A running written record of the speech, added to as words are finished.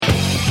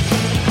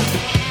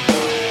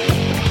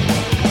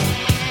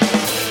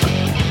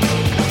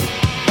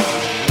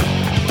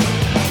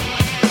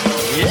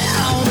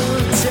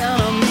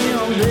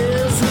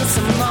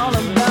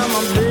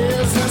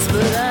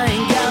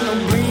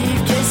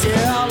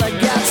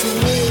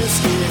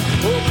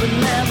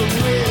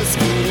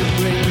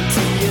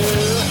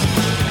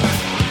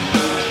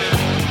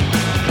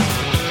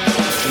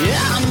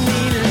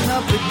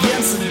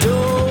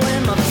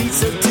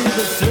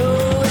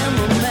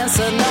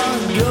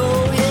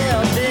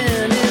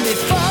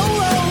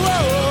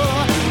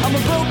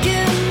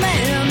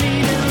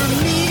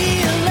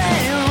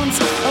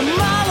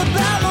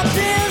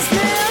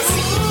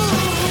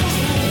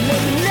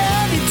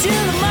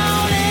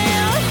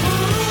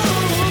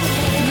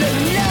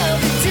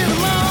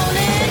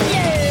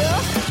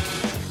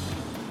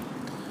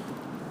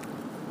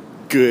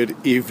Good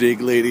evening,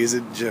 ladies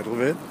and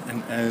gentlemen.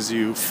 And as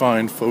you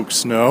fine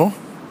folks know,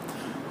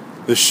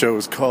 this show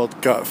is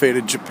called Got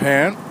Faded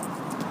Japan.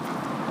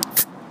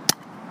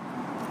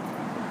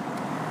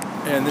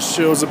 And this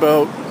show's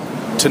about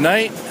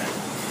tonight,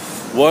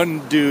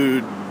 one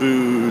dude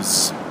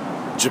boos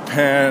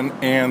Japan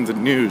and the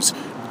news.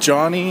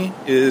 Johnny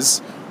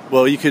is,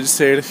 well, you could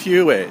say it a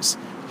few ways.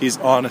 He's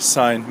on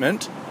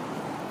assignment,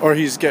 or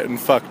he's getting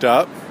fucked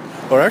up,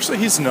 or actually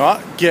he's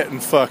not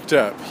getting fucked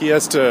up. He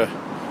has to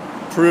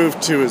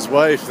prove to his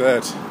wife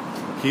that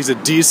he's a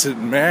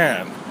decent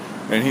man,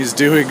 and he's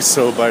doing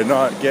so by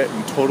not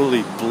getting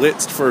totally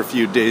blitzed for a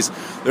few days.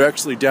 They're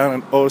actually down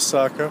in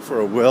Osaka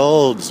for a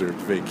well-deserved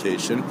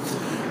vacation,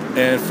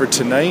 and for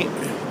tonight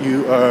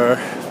you are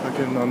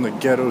fucking on the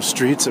ghetto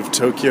streets of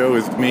Tokyo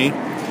with me,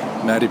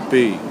 Matty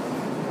B.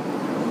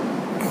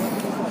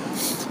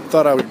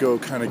 Thought I would go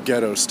kind of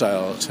ghetto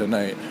style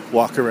tonight.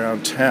 Walk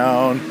around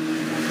town,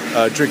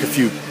 drink a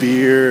few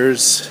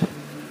beers,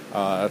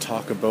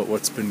 talk about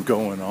what's been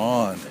going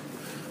on.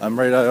 I'm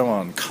right out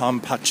on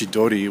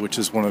Kampachidori, which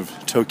is one of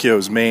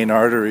Tokyo's main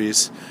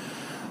arteries.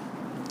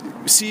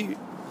 See,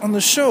 on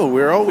the show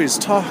we're always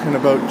talking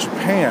about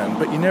Japan,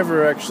 but you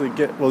never actually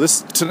get. Well,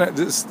 this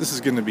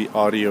is going to be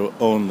audio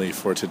only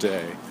for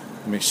today.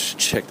 Let me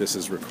check this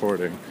is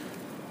recording.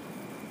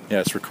 Yeah,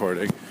 it's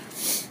recording.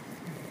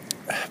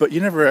 But you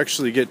never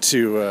actually get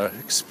to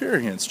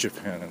experience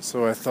Japan, and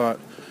so I thought,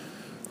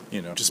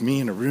 just me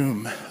in a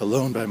room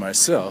alone by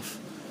myself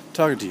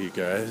talking to you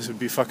guys would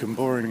be fucking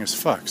boring as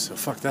fuck, so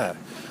fuck that.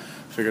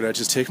 Figured I'd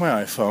just take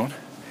my iPhone,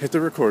 hit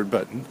the record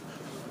button,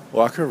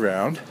 walk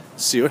around,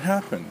 see what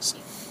happens.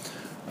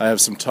 I have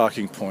some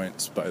talking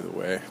points, by the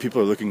way.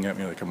 People are looking at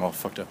me like I'm all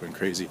fucked up and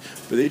crazy,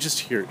 but they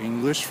just hear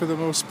English for the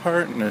most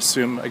part and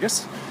assume, I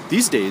guess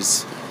these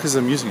days, because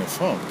I'm using a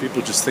phone,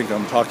 people just think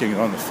I'm talking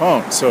on the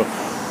phone. So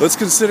let's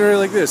consider it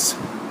like this.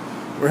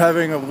 We're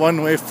having a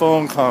one-way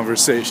phone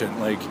conversation.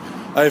 Like,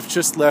 I've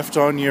just left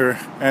on your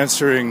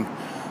answering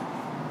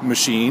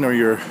machine or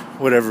your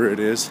whatever it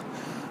is,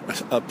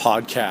 a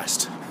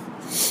podcast.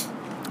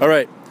 All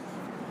right,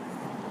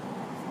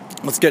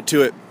 let's get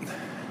to it.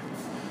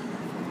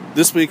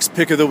 This week's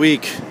pick of the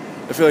week.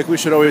 I feel like we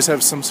should always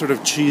have some sort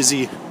of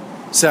cheesy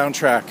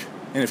soundtrack.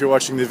 And if you're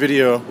watching the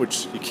video,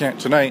 which you can't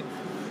tonight,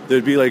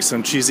 there'd be like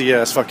some cheesy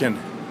ass fucking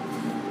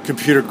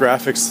computer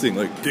graphics thing,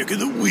 like pick of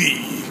the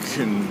week,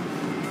 and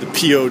the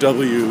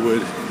POW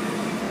would,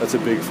 that's a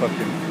big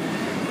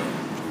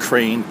fucking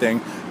crane thing,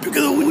 pick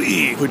of the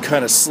week would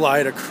kind of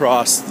slide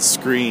across the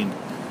screen.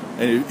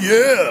 And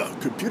yeah,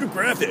 computer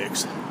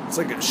graphics. It's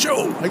like a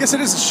show. I guess it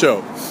is a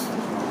show.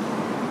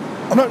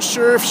 I'm not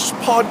sure if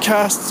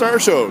podcasts are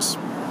shows.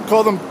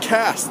 Call them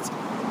casts.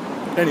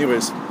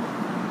 Anyways,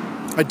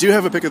 I do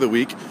have a pick of the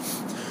week.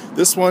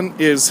 This one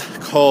is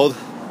called,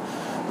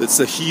 it's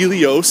the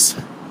Helios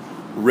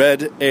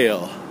Red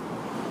Ale.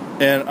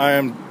 And I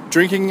am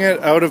drinking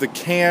it out of the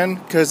can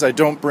because I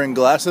don't bring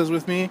glasses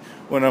with me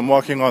when I'm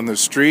walking on the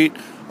street,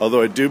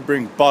 although I do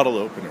bring bottle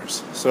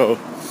openers. So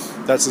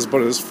that's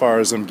about as far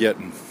as I'm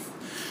getting.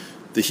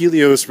 The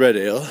Helios Red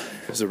Ale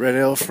is a red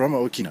ale from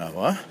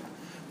Okinawa,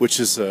 which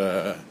is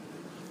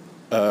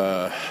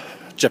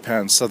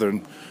Japan's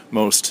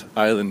southernmost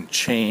island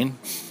chain.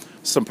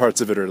 Some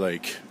parts of it are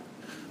like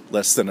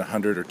less than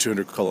 100 or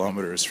 200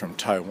 kilometers from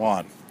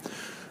Taiwan.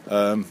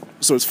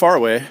 So it's far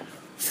away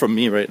from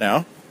me right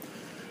now.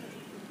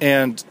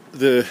 And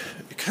it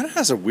kind of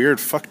has a weird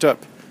fucked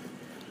up,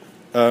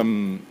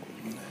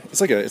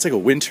 it's like a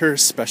winter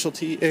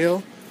specialty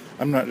ale.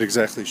 I'm not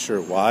exactly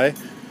sure why,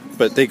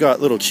 but they got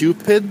little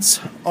cupids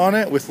on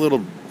it with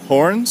little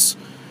horns.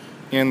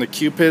 And the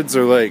cupids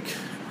are like,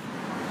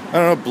 I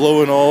don't know,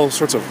 blowing all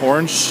sorts of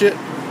horn shit.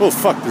 Oh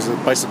fuck, there's a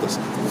bicyclist.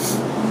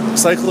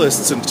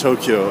 Cyclists in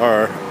Tokyo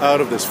are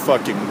out of this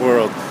fucking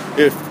world.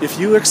 If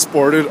you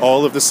exported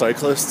all of the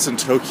cyclists in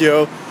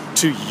Tokyo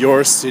to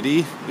your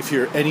city, if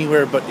you're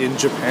anywhere but in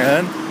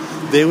Japan,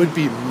 they would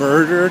be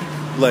murdered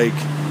like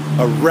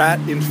a rat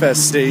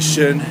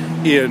infestation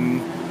in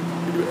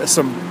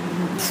some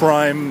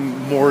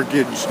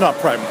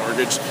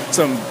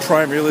some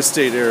prime real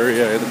estate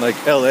area in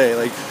like LA.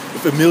 Like,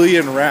 if a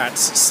million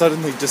rats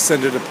suddenly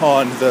descended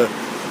upon the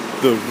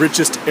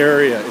richest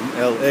area in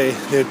LA,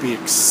 they'd be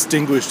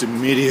extinguished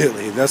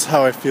immediately. That's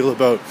how I feel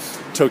about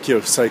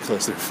Tokyo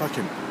cyclists. They're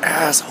fucking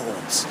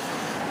assholes.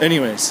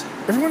 Anyways,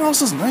 everyone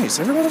else is nice.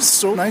 Everyone is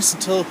so nice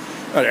until,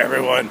 not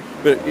everyone,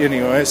 but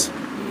anyways,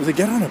 when they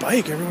get on a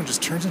bike, everyone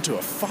just turns into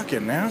a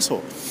fucking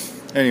asshole.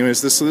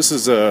 Anyways, this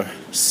is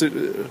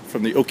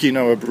from the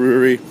Okinawa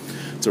Brewery.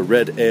 It's a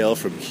red ale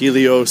from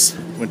Helios,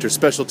 winter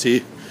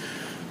specialty.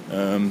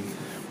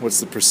 What's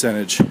the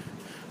percentage?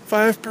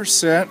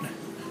 5%.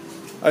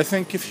 I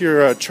think if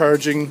you're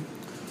charging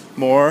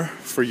more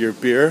for your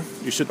beer,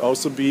 you should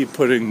also be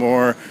putting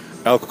more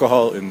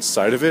alcohol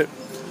inside of it,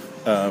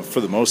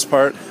 for the most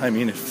part. I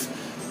mean,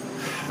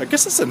 I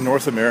guess it's a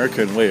North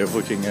American way of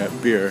looking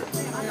at beer.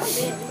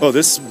 Oh,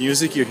 this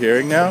music you're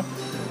hearing now,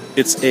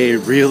 it's a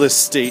real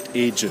estate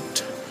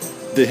agent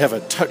They have a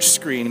touch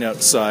screen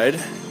outside,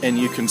 and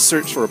you can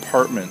search for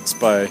apartments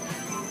by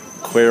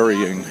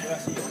querying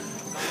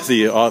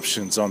the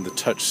options on the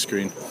touch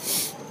screen.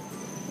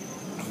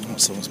 Oh,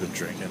 someone's been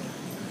drinking.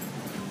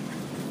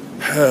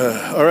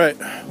 All right,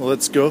 well,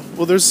 let's go.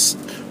 Well, there's,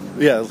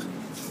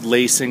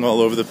 lacing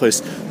all over the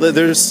place.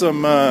 There's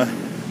some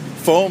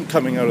foam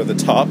coming out of the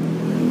top,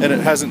 and it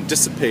hasn't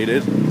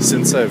dissipated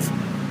since I've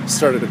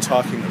started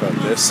talking about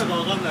this.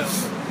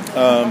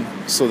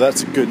 So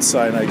that's a good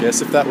sign, I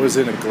guess. If that was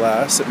in a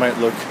glass, it might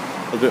look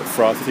a bit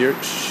frothier.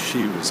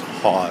 She was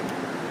hot.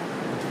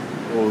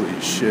 Holy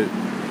shit.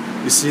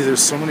 You see,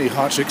 there's so many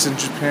hot chicks in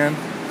Japan,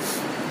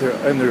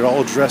 they're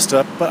all dressed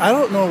up, but I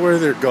don't know where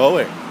they're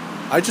going.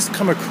 I just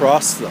come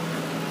across them.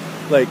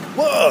 Like,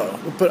 whoa!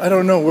 But I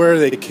don't know where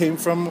they came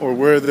from or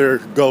where they're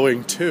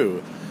going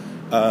to.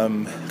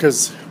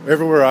 Because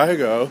everywhere I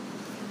go,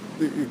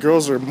 the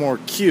girls are more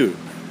cute.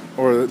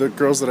 Or the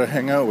girls that I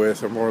hang out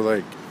with are more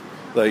like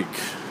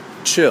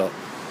chill.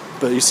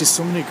 But you see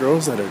so many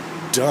girls that are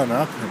done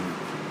up, and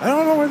I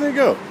don't know where they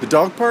go. The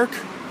dog park?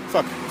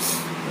 Fuck.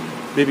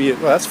 Maybe,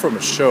 that's from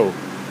a show.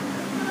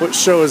 What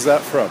show is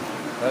that from?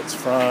 That's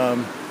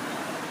from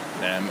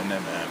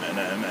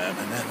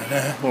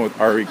one with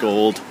Ari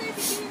Gold.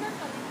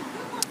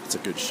 It's a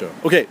good show.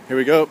 Okay, here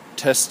we go.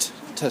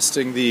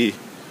 Testing the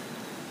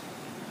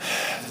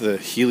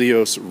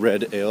Helios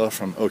Red Ale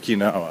from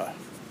Okinawa.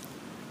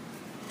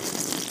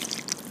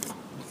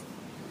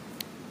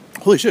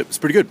 Holy shit, it's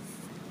pretty good.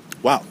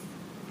 Wow.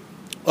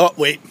 Oh,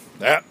 wait.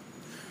 There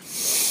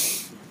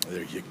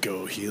you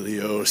go,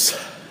 Helios.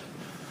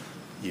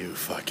 You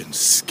fucking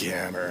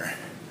scammer.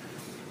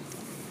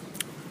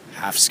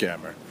 Half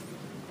scammer.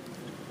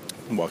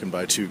 I'm walking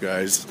by two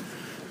guys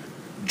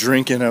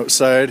drinking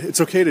outside. It's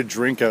okay to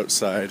drink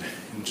outside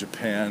in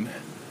Japan.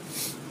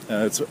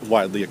 It's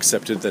widely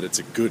accepted that it's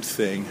a good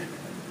thing.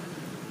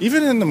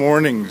 Even in the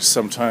mornings,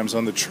 sometimes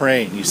on the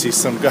train, you see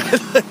some guy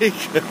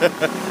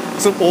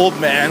some old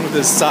man with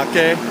his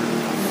sake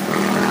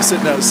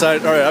sitting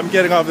outside. All right, I'm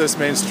getting off this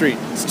main street.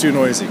 It's too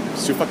noisy.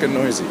 It's too fucking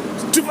noisy.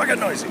 It's too fucking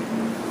noisy.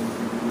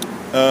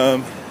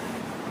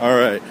 All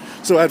right.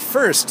 So at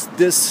first,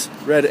 this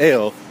red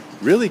ale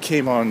really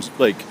came on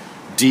like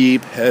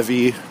deep,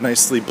 heavy,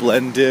 nicely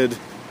blended,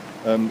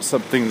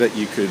 something that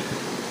you could,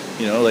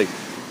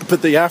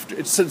 but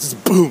it says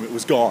boom, it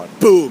was gone.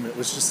 Boom, it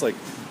was just like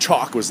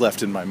chalk was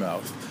left in my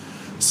mouth.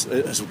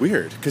 It's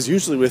weird, because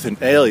usually with an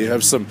ale you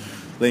have some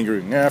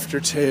lingering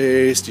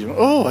aftertaste,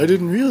 oh, I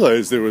didn't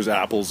realize there was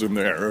apples in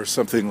there or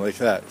something like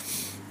that.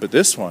 But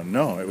this one,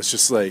 no, it was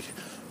just like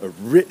a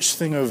rich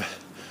thing of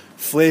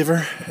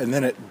flavor, and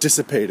then it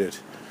dissipated.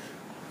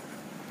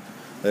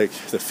 Like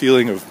the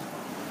feeling of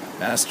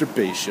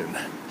masturbation.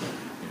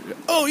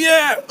 Oh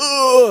yeah!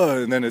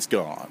 Oh! And then it's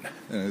gone.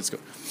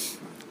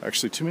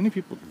 Actually, too many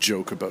people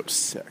joke about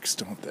sex,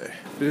 don't they?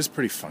 It is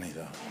pretty funny,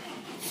 though.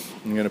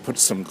 I'm gonna put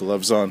some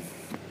gloves on.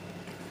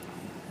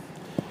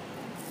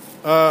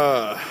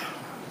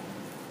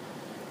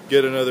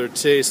 Get another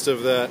taste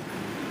of that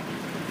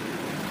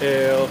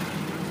ale.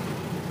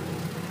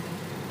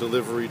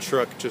 Delivery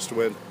truck just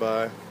went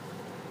by.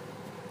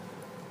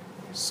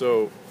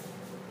 So,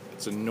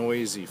 it's a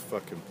noisy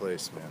fucking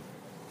place, man.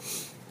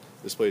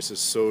 This place is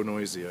so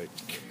noisy, I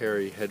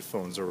carry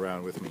headphones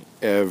around with me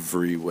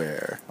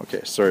everywhere.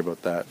 Okay, sorry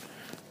about that.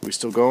 We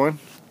still going?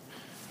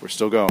 We're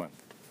still going.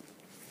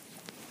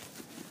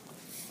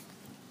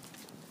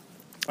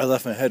 I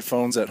left my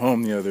headphones at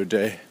home the other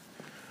day,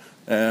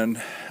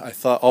 and I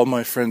thought all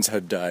my friends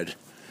had died,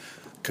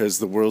 because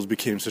the world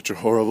became such a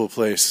horrible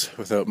place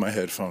without my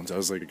headphones. I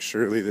was like,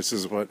 surely this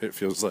is what it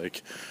feels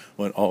like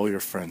when all your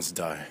friends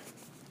die.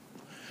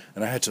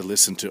 And I had to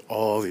listen to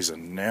all these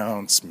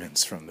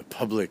announcements from the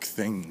public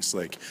things,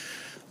 like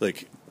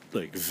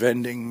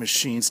vending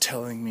machines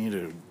telling me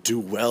to do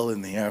well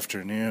in the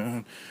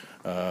afternoon,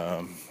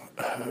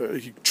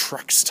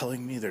 trucks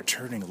telling me they're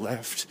turning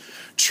left,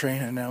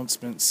 train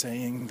announcements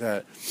saying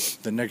that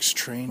the next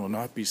train will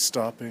not be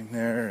stopping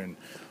there, and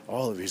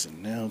all of these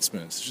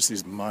announcements, just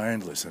these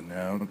mindless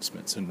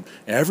announcements, and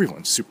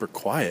everyone's super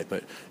quiet,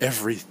 but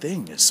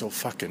everything is so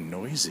fucking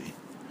noisy.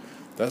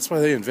 That's why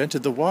they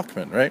invented the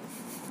Walkman, right?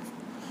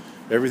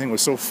 Everything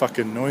was so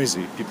fucking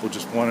noisy, people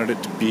just wanted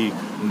it to be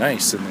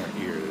nice in their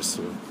ears,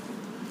 so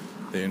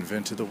they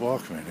invented the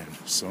Walkman and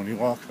Sony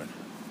Walkman.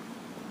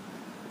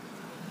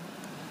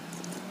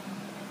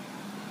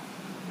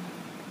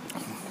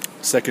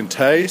 Second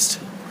taste.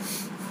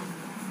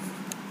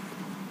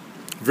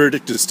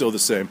 Verdict is still the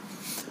same.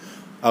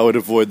 I would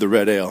avoid the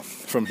red ale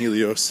from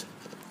Helios.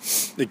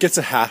 It gets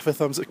a half a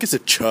thumbs up. It gets a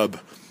chub.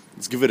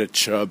 Let's give it a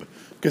chub.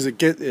 Because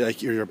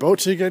you're about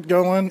to get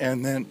going,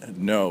 and then,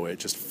 no, it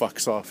just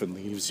fucks off and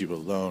leaves you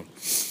alone.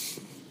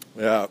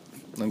 Yeah,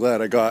 I'm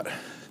glad I got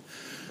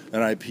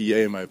an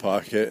IPA in my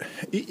pocket.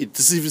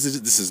 This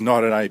is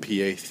not an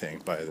IPA thing,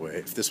 by the way.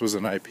 If this was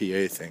an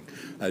IPA thing,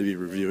 I'd be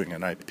reviewing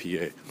an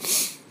IPA.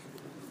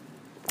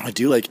 I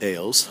do like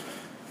ales,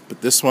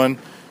 but this one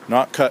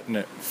Not cutting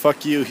it.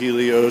 Fuck you,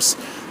 Helios.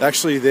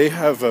 Actually, they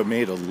have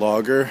made a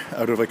lager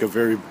out of like a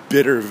very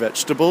bitter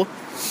vegetable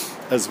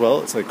as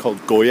well. It's like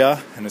called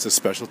Goya, and it's a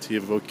specialty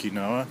of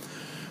Okinawa.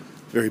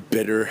 Very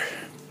bitter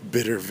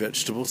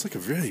vegetable. It's like a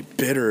really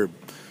bitter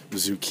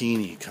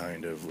zucchini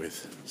kind of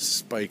with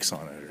spikes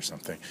on it or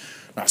something.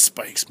 Not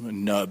spikes, but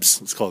nubs.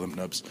 Let's call them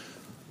nubs.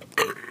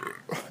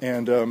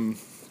 And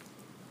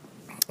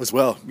as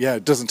well, yeah,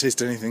 it doesn't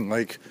taste anything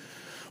like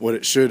what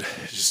it should.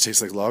 It just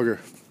tastes like lager.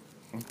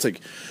 It's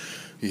like,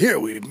 here,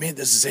 we made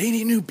this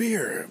zany new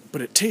beer,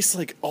 but it tastes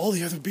like all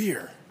the other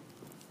beer.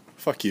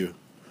 Fuck you.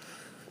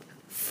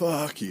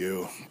 Fuck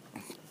you.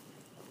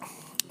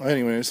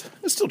 Anyways,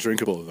 it's still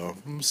drinkable, though.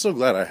 I'm so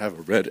glad I have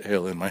a red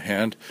ale in my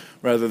hand,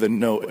 rather than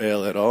no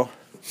ale at all.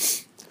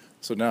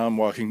 So now I'm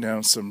walking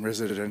down some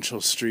residential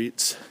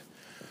streets.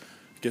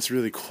 It gets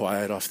really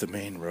quiet off the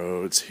main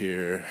roads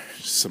here.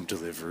 Some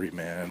delivery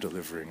man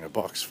delivering a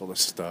box full of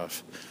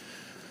stuff.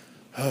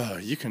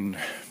 You can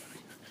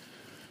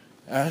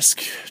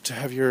ask to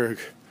have your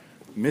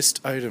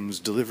missed items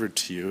delivered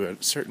to you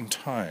at certain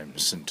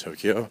times in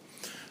Tokyo.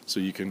 So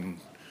you can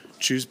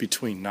choose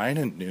between 9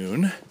 and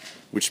noon,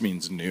 which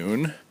means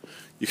noon.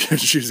 You can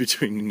choose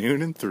between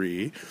noon and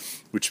 3,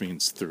 which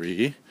means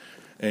 3.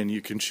 And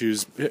you can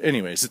choose,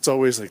 anyways, it's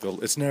always like,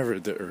 it's never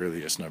the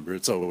earliest number,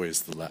 it's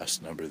always the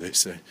last number, they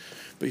say.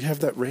 But you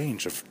have that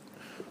range of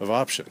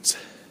options.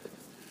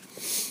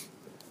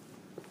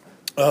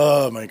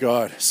 Oh my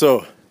god.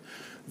 So,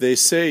 they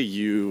say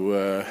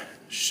you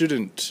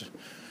shouldn't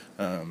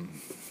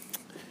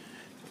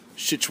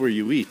shit where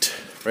you eat,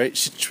 right?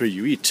 Shit where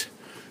you eat.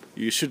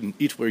 You shouldn't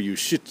eat where you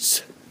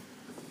shit,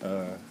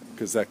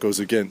 because that goes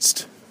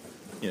against,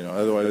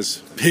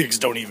 otherwise pigs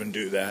don't even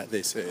do that,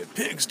 they say.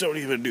 Pigs don't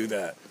even do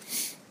that.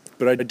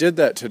 But I did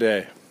that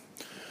today.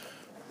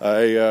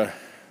 I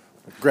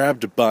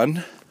grabbed a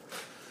bun,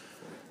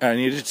 and I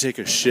needed to take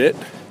a shit.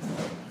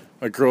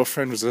 My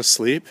girlfriend was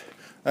asleep.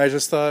 I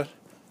just thought,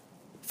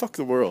 fuck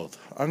the world.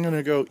 I'm going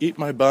to go eat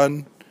my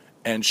bun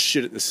and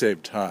shit at the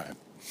same time.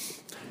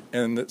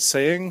 And that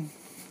saying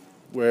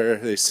where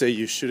they say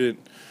you shouldn't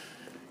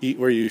eat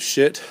where you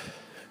shit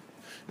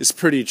is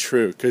pretty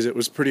true, because it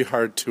was pretty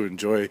hard to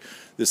enjoy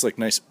this like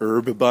nice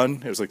herb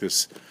bun. It was like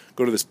this,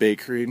 go to this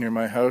bakery near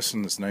my house,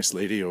 and this nice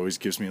lady always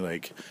gives me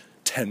like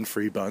 10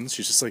 free buns.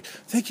 She's just like,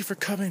 thank you for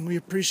coming, we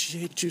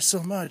appreciate you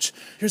so much,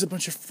 here's a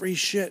bunch of free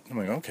shit. I'm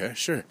like, okay,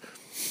 sure.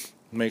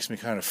 Makes me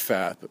kind of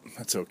fat, but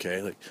that's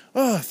okay. Like,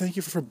 oh, thank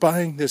you for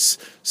buying this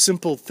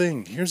simple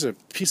thing, here's a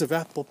piece of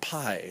apple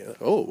pie.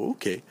 Oh,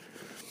 okay.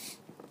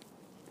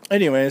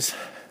 Anyways,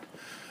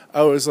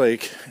 I was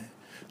like,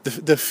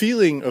 the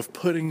feeling of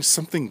putting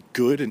something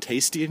good and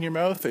tasty in your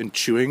mouth and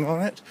chewing on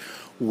it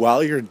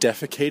while you're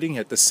defecating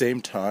at the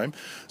same time.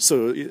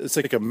 So it's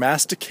like a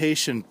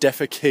mastication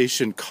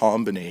defecation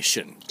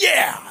combination.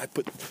 Yeah, I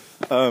put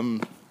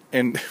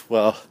and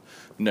well,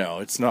 no,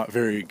 it's not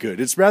very good.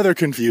 It's rather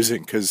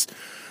confusing, because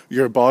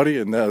your body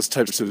in those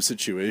types of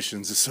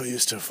situations is so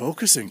used to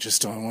focusing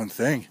just on one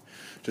thing.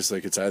 Just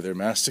like it's either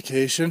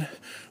mastication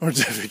or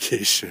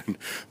defecation,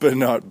 but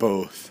not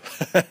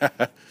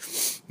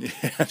both.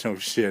 Yeah, no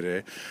shit,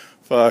 eh?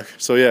 Fuck.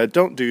 So yeah,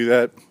 don't do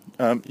that.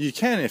 You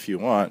can if you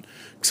want.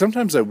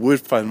 Sometimes I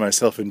would find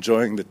myself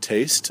enjoying the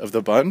taste of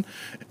the bun,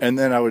 and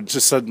then I would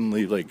just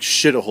suddenly like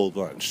shit a whole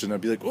bunch, and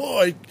I'd be like,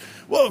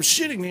 I'm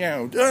shitting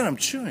now, and I'm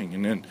chewing,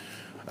 and then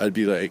I'd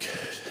be like,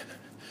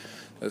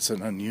 that's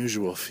an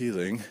unusual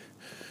feeling,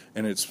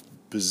 and it's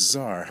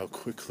bizarre how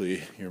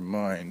quickly your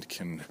mind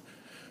can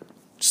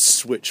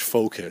switch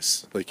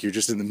focus. Like you're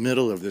just in the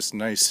middle of this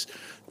nice,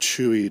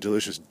 chewy,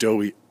 delicious,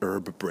 doughy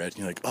herb bread, and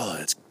you're like, oh,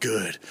 that's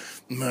good.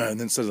 And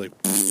then suddenly,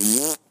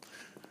 like,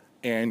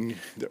 and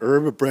the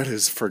herb bread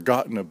is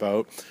forgotten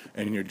about,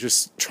 and you're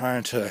just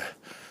trying to,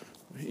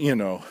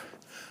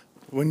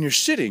 when you're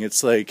shitting,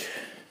 it's like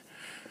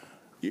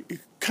you're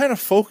kind of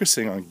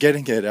focusing on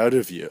getting it out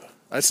of you.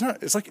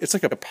 It's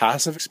like a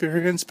passive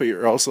experience, but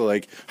you're also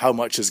like, how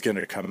much is going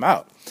to come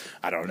out?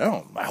 I don't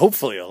know.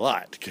 Hopefully a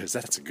lot, because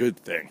that's a good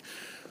thing.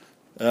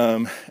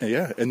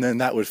 Yeah, and then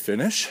that would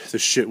finish. The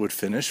shit would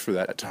finish for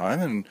that time,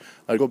 and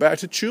I'd go back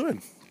to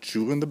chewing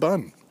the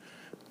bun.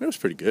 It was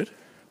pretty good.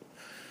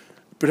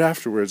 But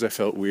afterwards, I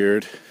felt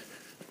weird.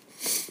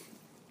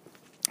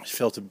 I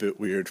felt a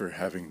bit weird for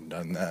having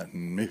done that,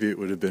 and maybe it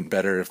would have been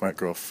better if my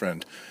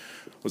girlfriend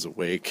was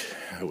awake.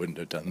 I wouldn't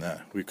have done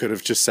that. We could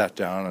have just sat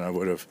down, and I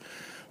would have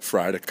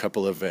fried a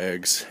couple of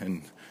eggs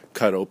and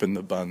cut open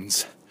the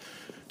buns,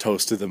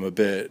 toasted them a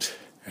bit,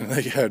 and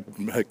like had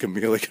like a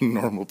meal like a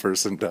normal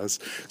person does.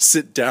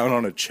 Sit down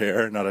on a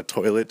chair, not a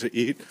toilet, to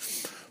eat.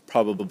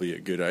 Probably a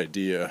good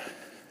idea.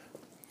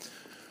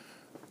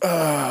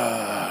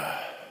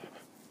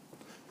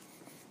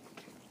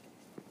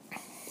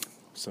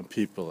 Some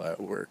people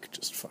at work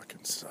just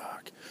fucking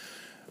suck.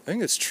 I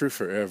think it's true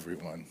for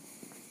everyone.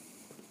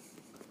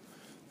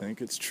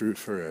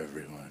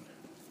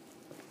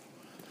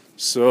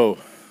 So,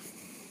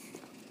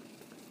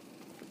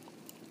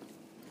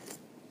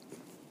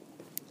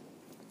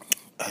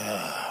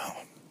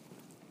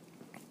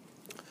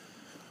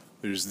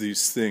 it there's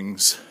these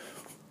things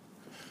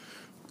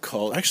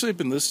called... Actually, I've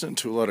been listening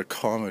to a lot of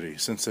comedy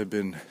since I've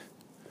been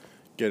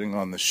getting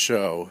on the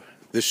show.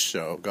 This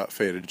show, Got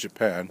Faded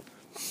Japan.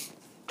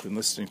 Been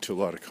listening to a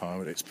lot of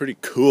comedy. It's pretty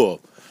cool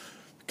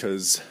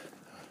because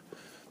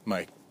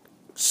my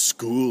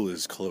school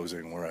is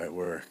closing where I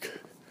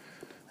work.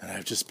 And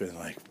I've just been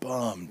like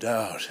bummed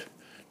out.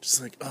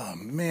 Just like, oh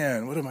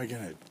man, what am I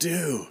going to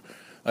do?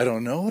 I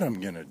don't know what I'm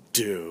going to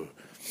do.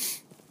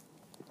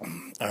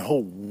 My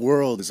whole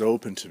world is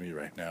open to me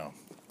right now.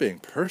 Being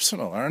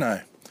personal, aren't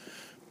I?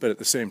 But at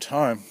the same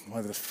time,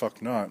 why the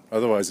fuck not?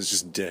 Otherwise, it's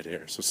just dead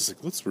air. So it's just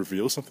like, let's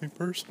reveal something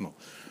personal.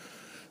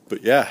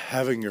 But yeah,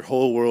 having your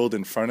whole world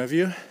in front of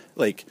you.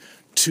 Like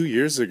 2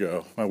 years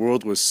ago, my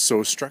world was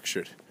so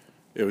structured.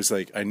 It was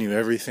like I knew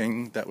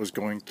everything that was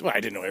going... Well, I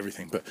didn't know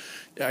everything, but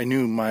I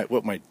knew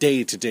what my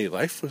day-to-day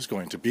life was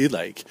going to be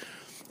like.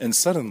 And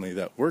suddenly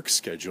that work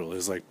schedule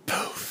is like,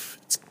 poof,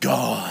 it's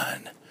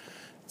gone.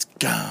 It's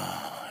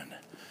gone.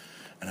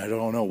 And I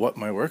don't know what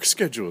my work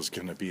schedule is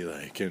going to be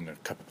like in a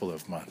couple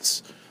of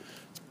months.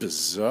 It's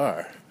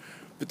bizarre.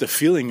 But the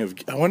feeling of...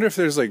 I wonder if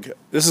there's like...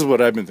 This is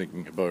what I've been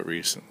thinking about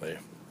recently.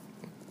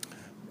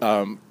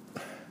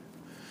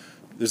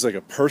 There's like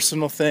a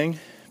personal thing,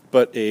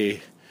 but a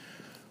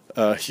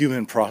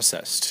human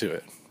process to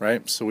it,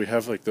 right? So we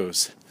have like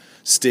those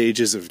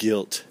stages of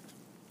guilt.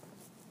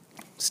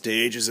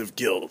 Stages of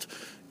guilt.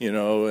 You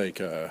know, like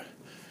the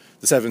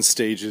 7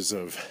 stages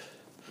of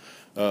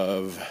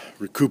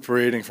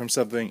recuperating from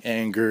something: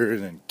 anger,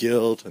 and then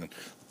guilt, and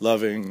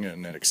loving,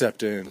 and then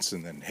acceptance,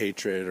 and then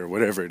hatred, or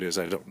whatever it is,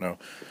 I don't know.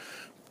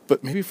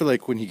 But maybe for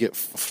like when you get...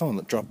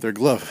 Someone dropped their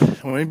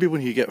glove. Maybe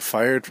when you get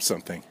fired for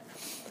something,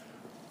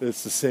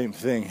 it's the same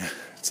thing.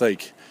 It's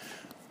like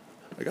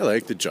I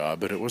like the job,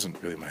 but it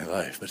wasn't really my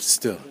life. But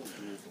still,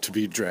 to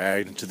be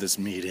dragged into this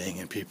meeting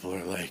and people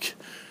are like,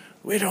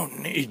 we don't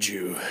need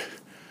you.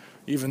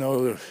 Even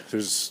though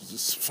there's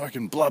this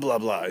fucking blah, blah,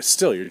 blah.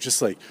 Still, you're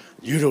just like,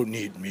 you don't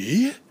need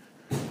me?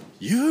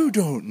 You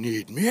don't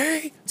need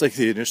me? It's like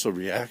the initial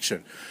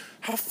reaction.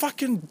 How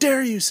fucking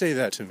dare you say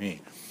that to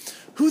me?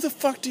 Who the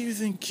fuck do you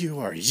think you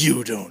are?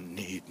 You don't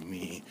need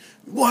me.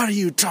 What are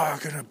you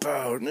talking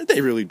about?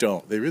 They really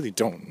don't. They really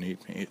don't need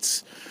me.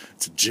 It's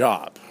a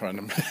job.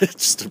 It's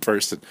just a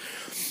person.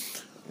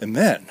 And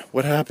then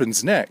what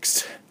happens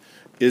next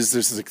is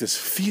there's like this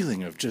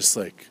feeling of just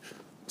like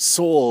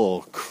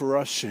soul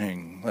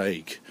crushing,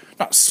 like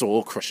not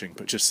soul crushing,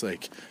 but just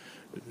like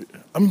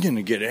I'm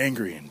gonna get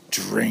angry and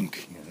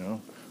drink, you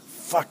know?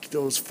 Fuck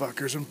those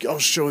fuckers. I'll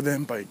show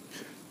them by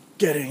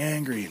getting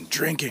angry and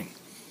drinking.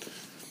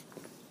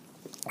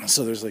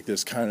 So there's like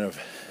this kind of,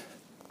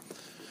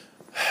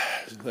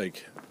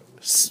 like,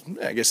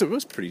 I guess it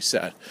was pretty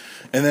sad.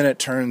 And then it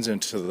turns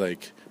into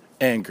like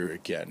anger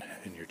again.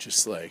 And you're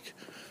just like,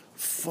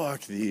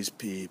 fuck these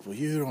people.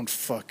 You don't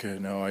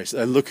fucking know.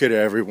 I look at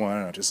everyone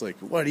and I'm just like,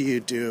 what are you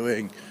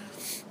doing?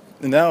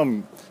 And now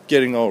I'm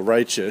getting all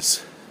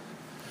righteous.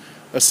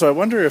 So I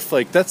wonder if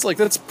that's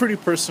a pretty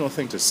personal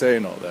thing to say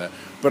and all that.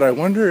 But I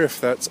wonder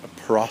if that's a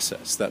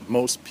process that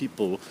most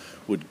people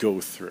would go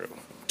through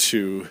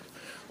to...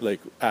 like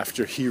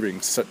after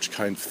hearing such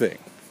kind of thing.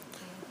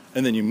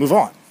 And then you move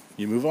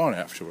on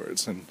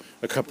afterwards, and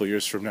a couple of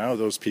years from now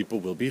those people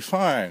will be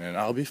fine, and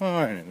I'll be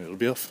fine, and it'll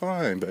be all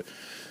fine. But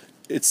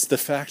it's the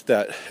fact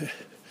that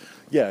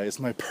it's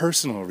my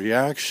personal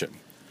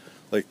reaction,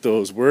 like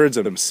those words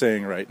that I'm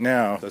saying right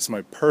now. That's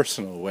my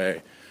personal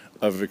way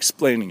of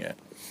explaining it.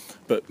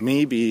 But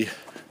maybe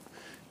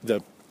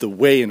the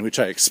way in which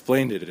I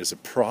explained it is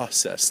a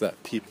process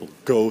that people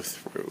go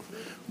through,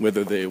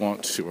 whether they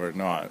want to or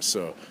not.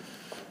 So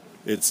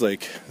it's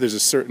like there's a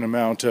certain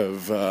amount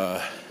of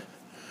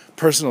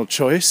personal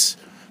choice,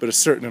 but a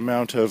certain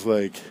amount of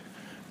like,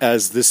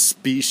 as this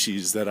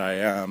species that I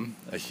am,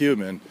 a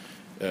human,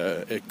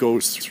 it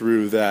goes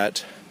through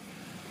that...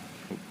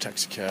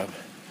 taxi cab.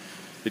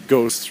 It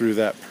goes through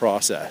that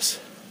process.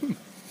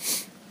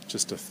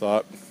 Just a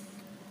thought.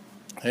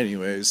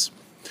 Anyways,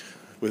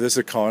 with this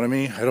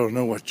economy, I don't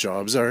know what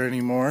jobs are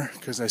anymore,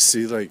 because I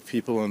see like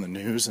people on the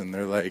news and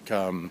they're like...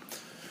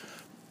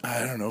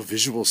 I don't know,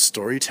 visual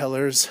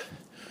storytellers.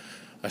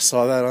 I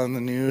saw that on the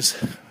news.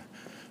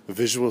 A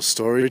visual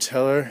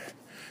storyteller.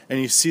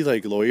 And you see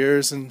like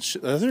lawyers and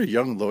shit. Are there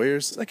young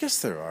lawyers? I guess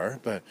there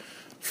are, but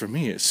for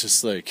me it's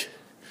just like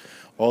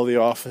all the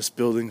office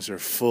buildings are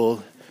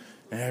full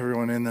and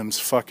everyone in them's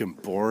fucking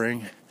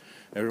boring.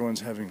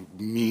 Everyone's having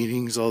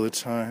meetings all the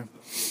time.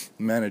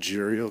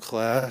 Managerial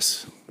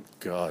class.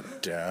 God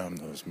damn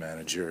those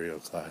managerial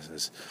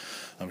classes.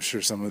 I'm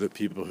sure some of the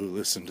people who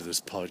listen to this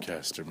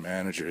podcast are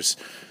managers,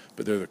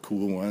 but they're the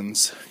cool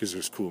ones, because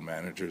there's cool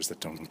managers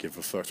that don't give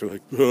a fuck. They're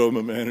like, oh, I'm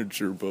a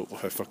manager, but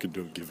I fucking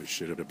don't give a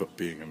shit about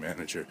being a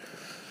manager.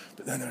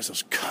 But then there's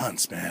those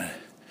cunts, man.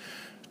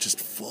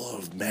 Just full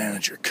of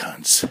manager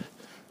cunts.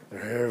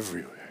 They're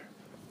everywhere.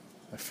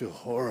 I feel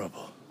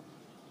horrible.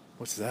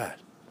 What's that?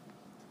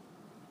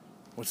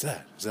 What's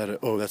that? Is that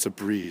that's a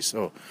breeze.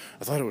 Oh,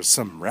 I thought it was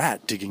some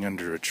rat digging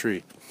under a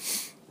tree.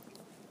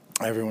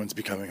 Everyone's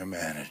becoming a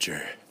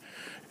manager.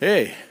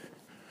 Hey,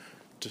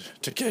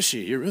 Takeshi,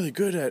 you're really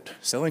good at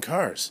selling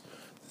cars.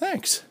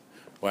 Thanks.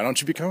 Why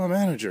don't you become a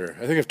manager?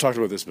 I think I've talked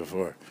about this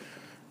before.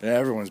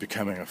 Everyone's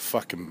becoming a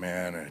fucking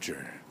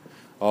manager.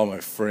 All my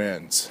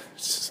friends.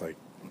 It's just like,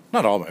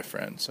 not all my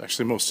friends.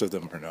 Actually, most of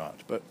them are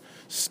not. But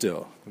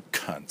still,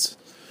 cunts.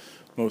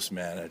 Most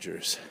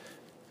managers.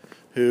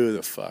 Who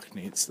the fuck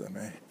needs them,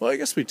 eh? Well, I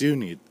guess we do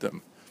need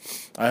them.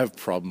 I have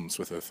problems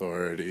with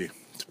authority,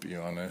 to be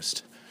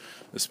honest.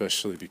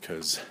 Especially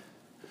because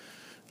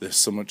there's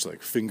so much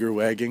like finger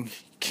wagging.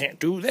 You can't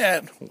do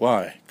that.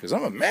 Why? Because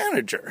I'm a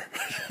manager.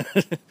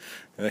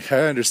 Like,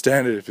 I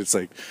understand it if it's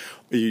like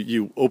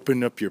you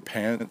open up your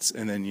pants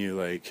and then you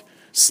like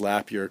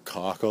slap your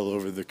cock all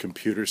over the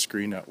computer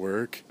screen at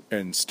work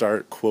and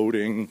start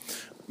quoting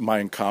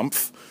Mein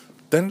Kampf.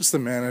 Then it's the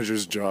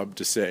manager's job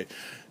to say,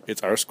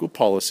 it's our school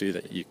policy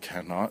that you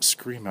cannot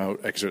scream out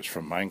excerpts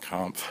from Mein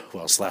Kampf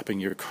while slapping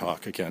your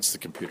cock against the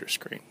computer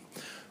screen.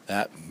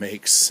 That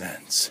makes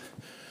sense.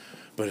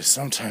 But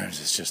sometimes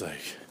it's just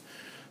like,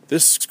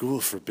 this school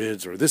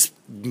forbids, or this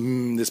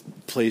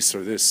place,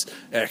 or this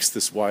X,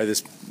 this Y,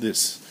 this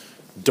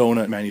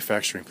donut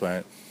manufacturing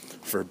plant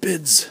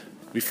forbids.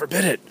 We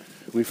forbid it.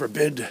 We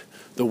forbid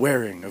the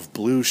wearing of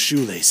blue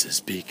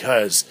shoelaces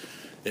because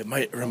it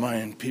might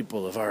remind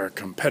people of our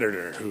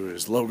competitor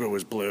whose logo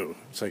is blue.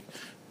 It's like,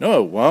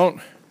 no, it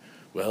won't.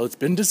 Well, it's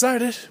been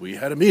decided. We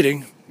had a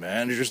meeting.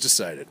 Managers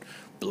decided.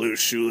 Blue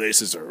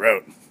shoelaces are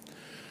out.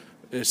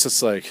 It's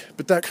just like,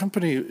 but that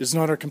company is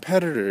not our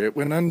competitor. It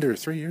went under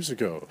 3 years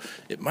ago.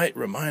 It might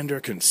remind our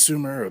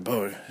consumer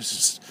about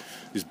just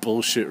these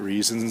bullshit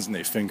reasons, and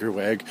they finger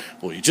wag.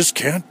 Well, you just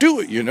can't do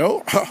it, you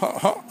know? Ha ha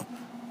ha.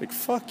 Like,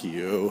 fuck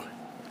you.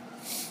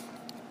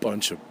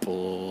 Bunch of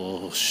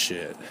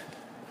bullshit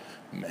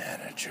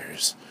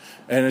managers.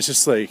 And it's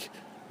just like,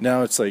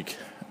 now it's like,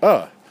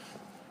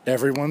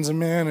 everyone's a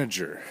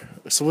manager.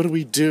 So what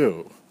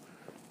do?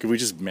 Can we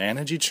just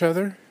manage each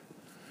other?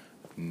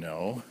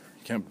 No.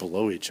 You can't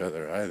blow each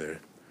other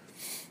either.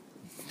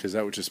 Because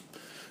that would just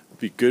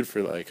be good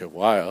for like a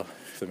while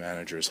if the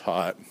manager's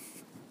hot.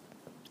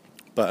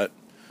 But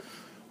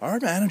are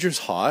managers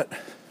hot?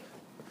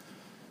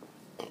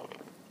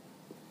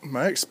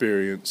 My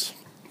experience,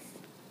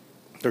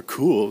 they're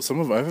cool.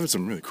 I've had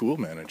some really cool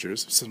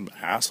managers, some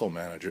asshole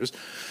managers,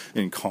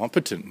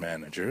 incompetent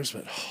managers,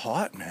 but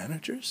hot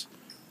managers?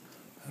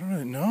 I don't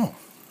really know.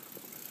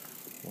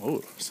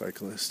 Whoa,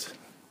 cyclist.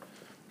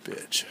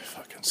 Bitch,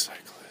 fucking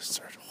cyclists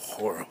are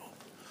horrible.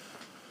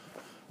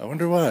 I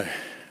wonder why.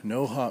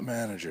 No hot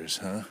managers,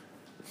 huh?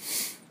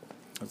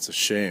 That's a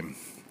shame.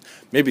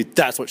 Maybe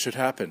that's what should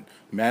happen.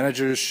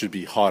 Managers should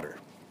be hotter.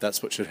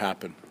 That's what should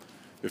happen.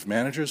 If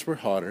managers were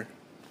hotter,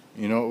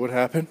 you know what would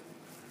happen?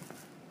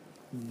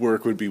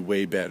 Work would be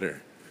way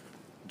better.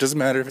 It doesn't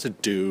matter if it's a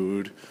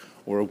dude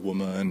or a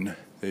woman.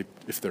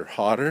 If they're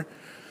hotter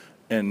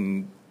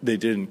and they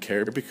didn't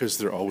care because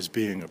they're always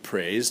being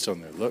appraised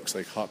on their looks.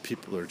 Like, hot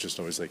people are just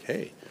always like,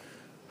 hey,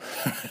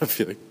 I'm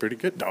feeling pretty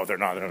good. No, they're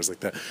not. They're always like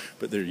that.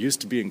 But they're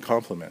used to being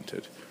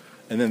complimented.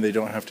 And then they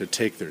don't have to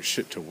take their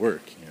shit to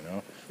work, you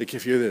know? Like,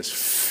 if you're this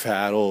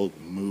fat old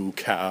moo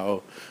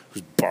cow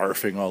who's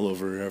barfing all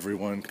over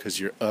everyone because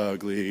you're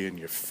ugly and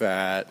you're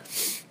fat,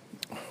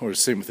 or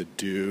same with a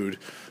dude,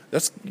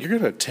 you're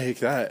going to take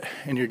that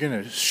and you're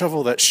going to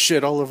shovel that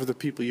shit all over the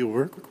people you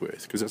work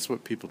with, because that's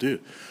what people do.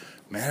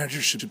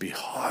 Managers should be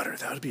hotter.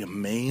 That would be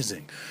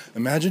amazing.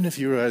 Imagine if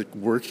you were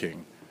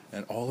working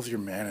and all of your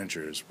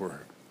managers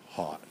were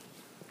hot.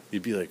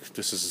 You'd be like,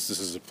 this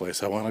is a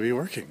place I want to be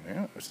working.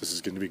 Yeah, this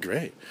is going to be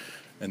great.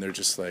 And they're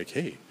just like,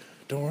 hey,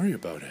 don't worry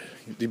about it.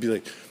 You'd be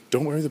like,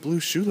 don't wear the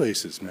blue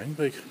shoelaces, man. You'd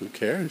be like, who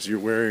cares?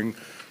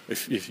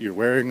 If you're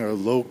wearing a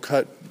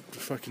low-cut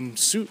fucking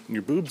suit and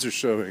your boobs are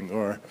showing,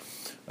 or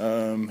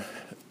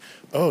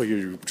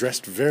you're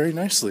dressed very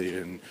nicely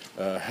and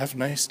have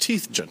nice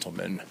teeth,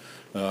 gentlemen.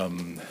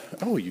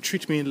 You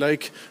treat me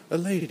like a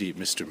lady,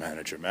 Mr.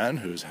 Manager Man,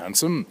 who's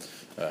handsome.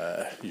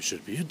 You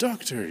should be a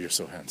doctor, you're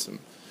so handsome.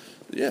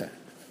 Yeah,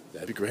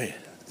 that'd be great.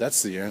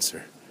 That's the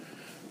answer.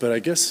 But I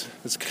guess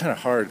it's kind of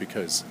hard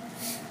because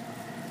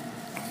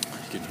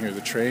you can hear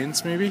the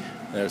trains, maybe?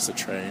 There's the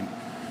train.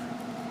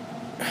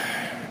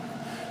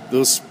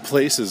 Those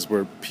places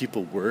where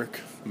people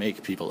work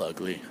make people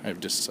ugly, I've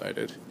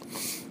decided.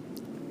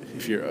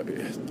 If you're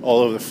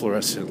all of the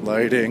fluorescent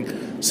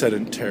lighting,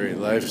 sedentary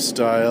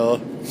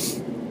lifestyle,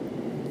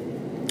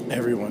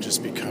 everyone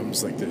just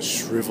becomes like this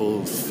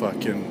shriveled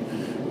fucking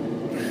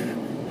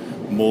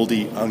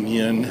moldy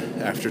onion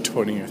after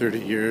 20 or 30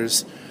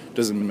 years.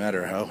 Doesn't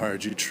matter how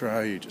hard you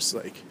try, you just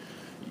like,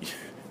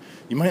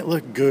 you might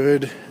look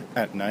good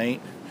at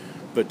night,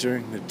 but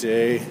during the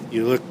day,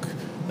 you look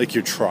like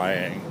you're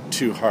trying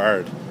too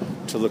hard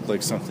to look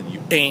like something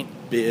you ain't,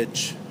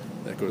 bitch.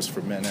 That goes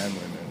for men and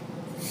women.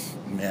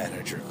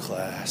 Manager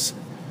class.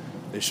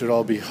 They should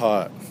all be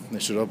hot.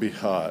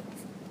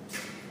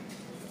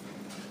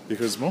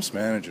 Because most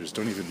managers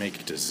don't even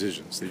make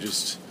decisions. They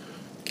just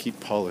keep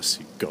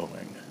policy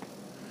going.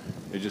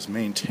 They just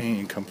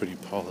maintain company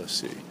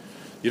policy.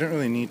 You don't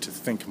really need to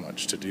think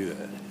much to do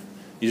that.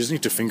 You just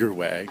need to finger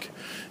wag.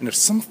 And if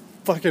some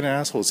fucking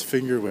asshole's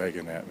finger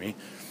wagging at me,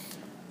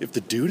 if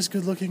the dude is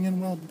good looking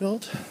and well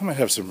built, I might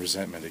have some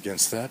resentment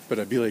against that, but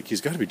I'd be like,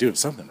 he's got to be doing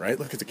something, right?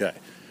 Look at the guy.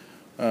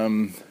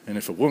 And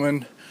if a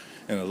woman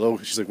in a low,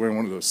 she's like wearing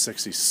one of those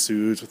sexy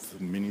suits with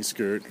the mini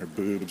skirt, and her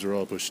boobs are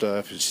all pushed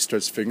up, and she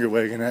starts finger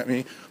wagging at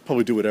me,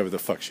 probably do whatever the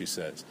fuck she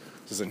says.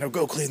 She's like, no,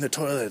 go clean the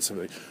toilets. I'm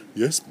like,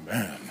 yes,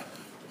 ma'am.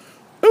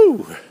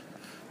 Oh,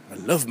 I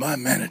love my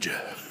manager.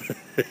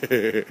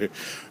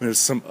 There's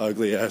some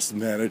ugly ass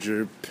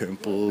manager,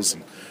 pimples,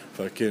 and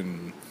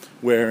fucking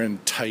wearing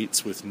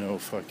tights with no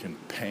fucking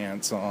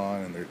pants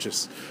on, and they're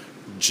just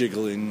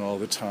jiggling all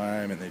the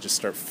time, and they just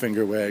start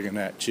finger wagging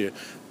at you.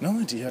 Not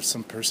only do you have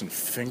some person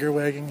finger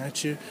wagging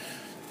at you,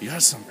 you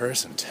got some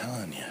person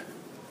telling you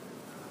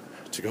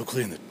to go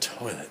clean the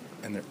toilet,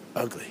 and they're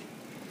ugly.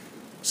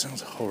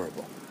 Sounds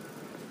horrible.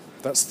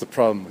 That's the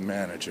problem with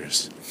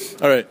managers.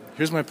 Alright,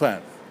 here's my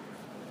plan.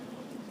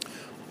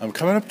 I'm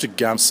coming up to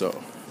Gamso.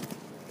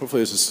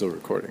 Hopefully this is still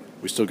recording.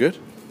 We still good?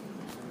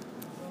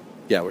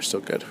 Yeah, we're still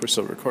good. We're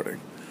still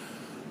recording.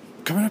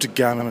 Coming up to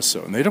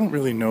Gamso, and they don't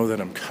really know that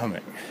I'm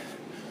coming.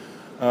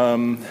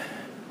 I'm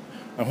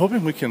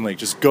hoping we can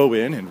just go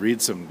in and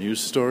read some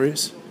news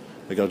stories.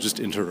 I'll just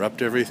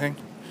interrupt everything.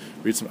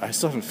 Read some. I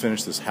still haven't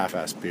finished this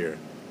half-ass beer.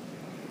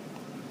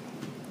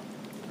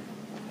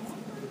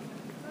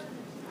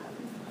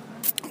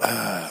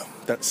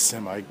 That's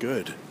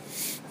semi-good.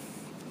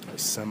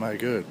 That's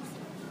semi-good.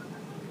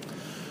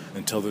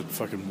 Until the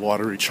fucking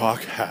watery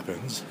chalk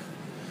happens.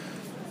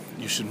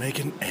 You should make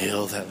an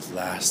ale that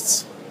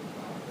lasts.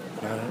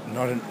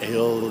 Not an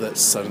ale that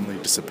suddenly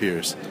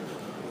disappears.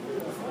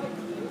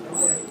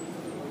 Oh,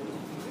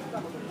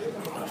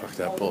 fuck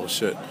that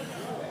bullshit.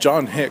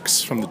 John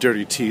Hicks from the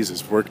Dirty Teas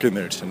is working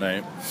there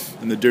tonight.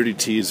 And the Dirty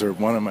Teas are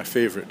one of my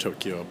favorite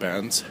Tokyo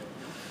bands.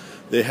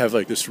 They have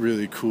this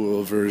really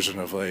cool version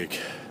of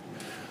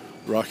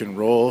rock and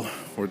roll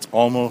where it's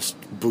almost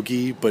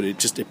boogie, but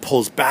it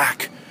pulls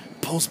back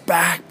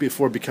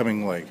before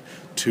becoming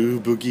too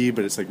boogie,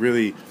 but it's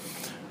really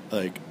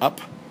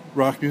up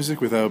rock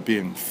music without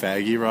being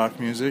faggy rock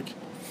music.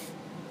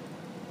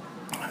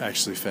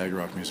 Actually, fag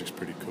rock music's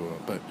pretty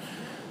cool, but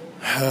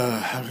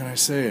how can I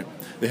say it?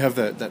 They have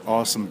that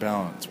awesome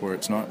balance where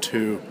it's not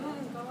too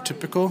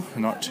typical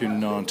and not too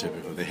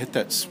non-typical. They hit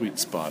that sweet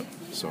spot.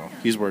 So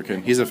he's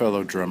working. He's a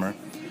fellow drummer,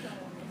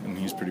 and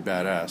he's pretty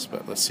badass,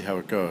 but let's see how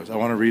it goes. I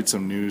want to read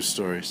some news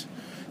stories.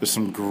 There's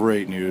some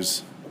great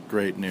news.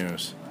 Great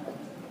news.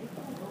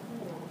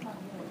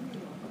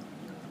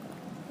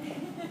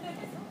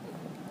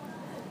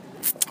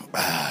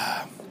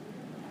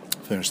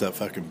 Finish that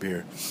fucking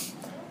beer.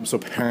 I'm so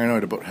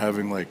paranoid about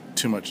having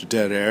too much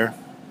dead air.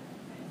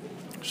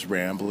 Just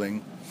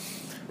rambling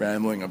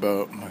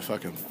about my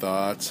fucking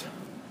thoughts.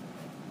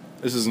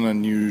 This is an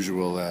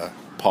unusual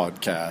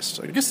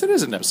podcast. I guess it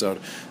is an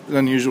episode. An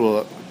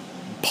unusual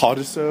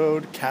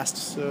podisode,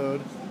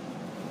 castisode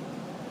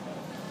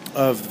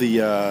of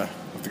the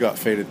Got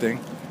Faded thing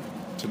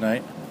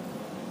tonight.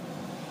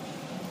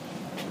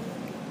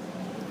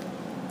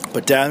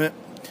 But damn it,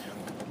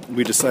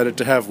 we decided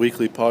to have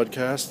weekly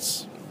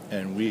podcasts,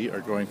 and we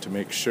are going to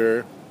make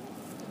sure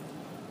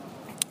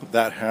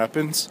that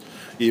happens,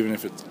 even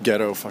if it's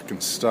ghetto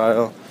fucking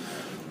style.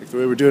 The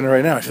way we're doing it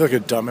right now, I feel like a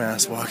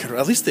dumbass walking around.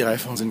 At least the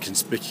iPhone's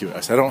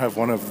inconspicuous. I don't have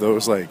one of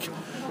those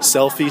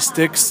selfie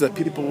sticks that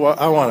people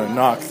I want to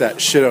knock that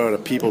shit out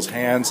of people's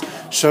hands,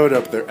 shove it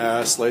up their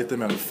ass, light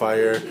them on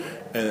fire,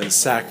 and then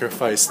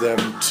sacrifice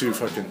them to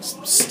fucking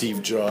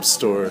Steve Jobs'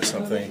 store or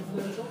something.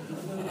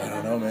 I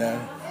don't know,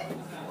 man.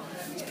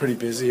 It's pretty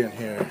busy in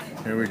here.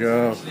 Here we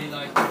go.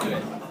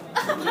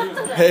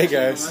 Hey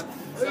guys.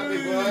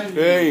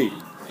 Hey.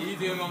 How you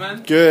doing, my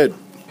man? Good.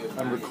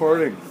 I'm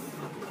recording.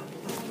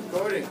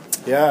 Recording?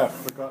 Yeah,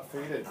 for Got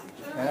Faded.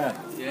 Yeah.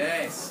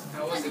 Yes.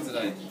 How was it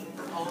today?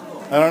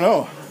 I don't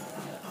know.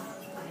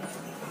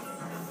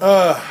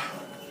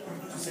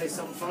 Did you say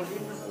something funky?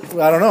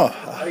 I don't know.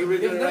 Are you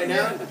recording right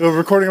now? We're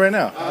recording right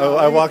now.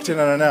 I walked in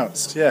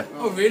unannounced. Yeah.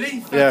 Oh,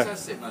 really? Yeah.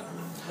 Fantastic, man.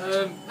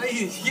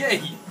 Hey,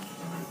 yay.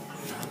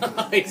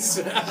 Nice.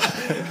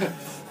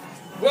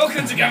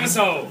 Welcome to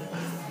Gamasol.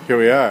 Here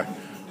we are.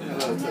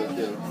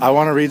 I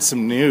want to read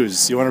some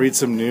news. You want to read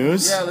some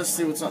news? Yeah, let's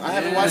see what's on. I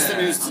haven't watched the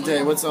news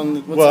today. What's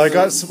on? Well, I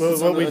got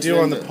what we do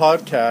on the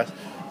podcast.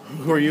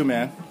 Who are you,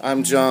 man?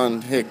 I'm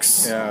John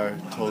Hicks. Yeah,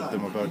 I told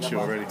them about you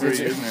already. Who are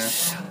you, man?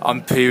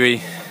 I'm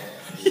Pee-wee.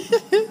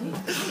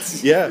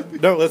 Yeah.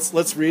 No,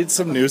 let's read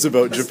some news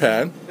about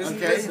Japan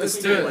Okay, Let's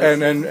do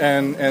it.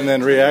 and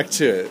then react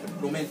to it.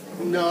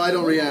 No, I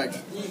don't react.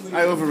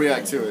 I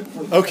overreact to it.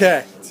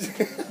 Okay.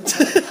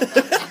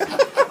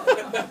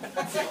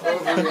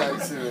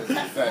 Overreact to it.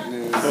 Fat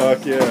news.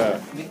 Fuck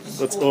yeah.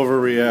 Let's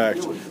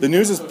overreact. The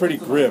news is pretty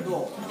grim.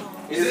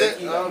 Is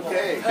it?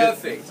 Okay.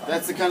 Perfect.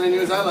 That's the kind of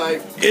news I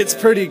like. It's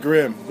pretty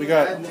grim. We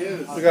got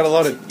a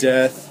lot of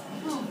death.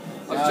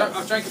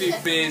 I've drank a few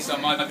beers, so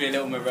I might be a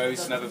little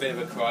morose and have a bit of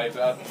a cry, but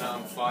other than that,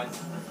 I'm fine.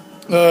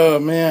 Oh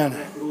man.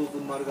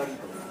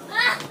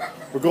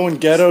 We're going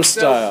ghetto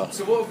style.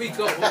 So what have we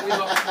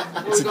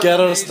got? It's a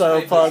ghetto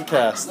style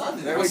podcast.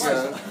 There we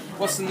go.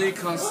 What's the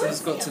Newcastle's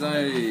got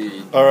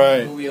today? All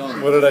right. What are we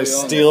on? What did I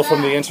steal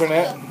from the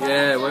internet?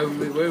 Yeah, where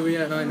are we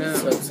at right now?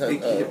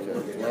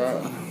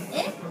 Wow.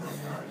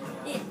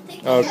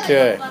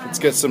 Okay, let's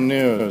get some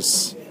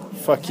news.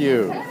 Fuck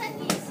you.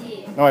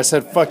 No, I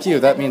said fuck you.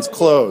 That means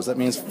close. That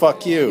means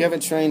fuck You you.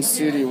 haven't trained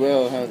Sudi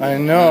well, have you? I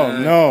know,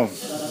 no.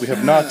 We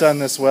have not done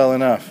this well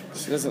enough.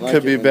 She doesn't like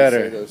Could it be when you say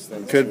better. those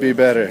things Could to be her.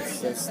 better.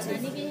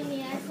 Sensitive.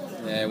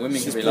 Yeah, women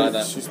She's can be pretty, like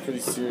that. she's pretty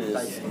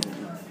serious.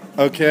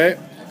 Okay,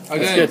 let's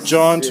Okay. get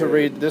John to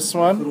read this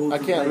one. I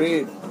can't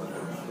read.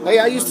 Hey,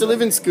 I used to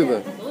live in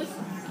Scuba.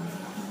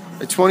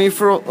 A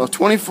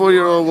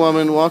 24-year-old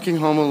woman walking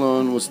home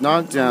alone was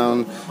knocked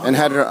down and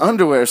had her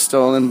underwear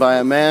stolen by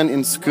a man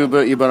in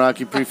Tsukuba,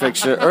 Ibaraki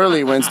Prefecture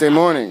early Wednesday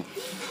morning.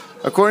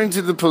 According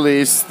to the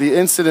police, the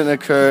incident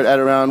occurred at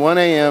around 1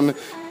 a.m.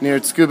 near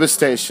Tsukuba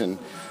Station.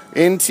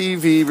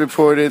 NTV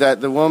reported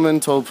that the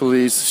woman told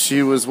police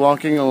she was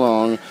walking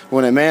along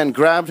when a man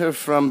grabbed her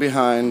from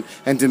behind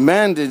and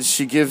demanded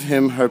she give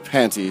him her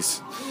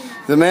panties.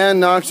 The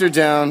man knocked her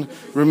down,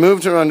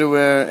 removed her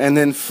underwear, and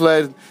then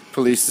fled,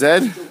 police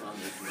said.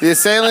 The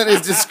assailant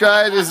is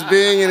described as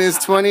being in his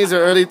 20s or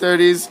early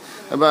 30s,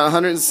 about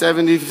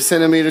 170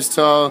 centimeters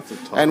tall,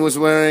 and was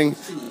wearing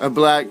a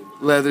black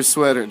leather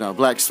sweater. No,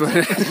 black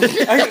sweater.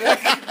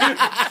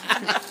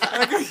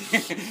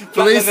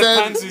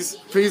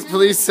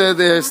 Police said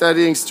they are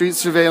studying street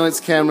surveillance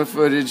camera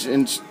footage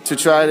and to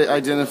try to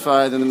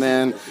identify the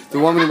man. The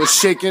woman was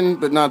shaken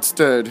but not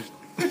stirred.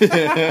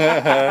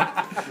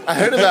 I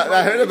heard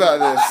about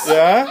this.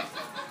 Yeah?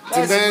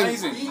 That's then-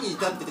 amazing.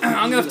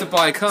 I'm gonna have to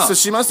buy a car. So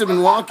she must have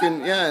been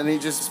walking, yeah, and he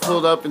just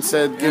pulled up and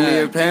said, "Give me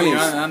your panties."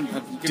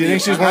 Do you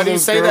think she's one How of do you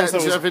those say girls that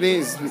in was...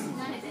 Japanese?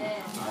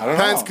 I don't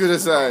Pants know.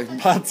 kudasai.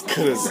 Pants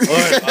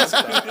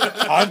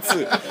kudasai. Pants.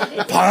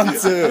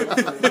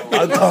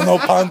 Antano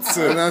pants.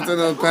 Anata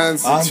no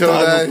pants. Antano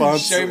Chodai.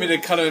 pants. Show me the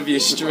colour of your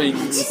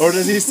strings. Or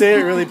does he say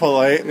it really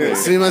politely?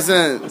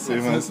 Sumimasen.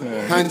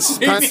 Sumimasen. Pants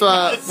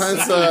wa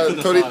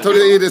tori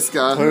de ii desu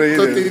ka?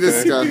 Totte ii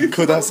desu ka?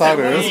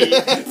 Kudasaru.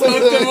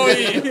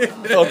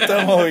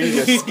 Totemo ii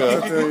desu ka?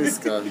 Totte ii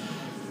desu ka?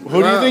 Who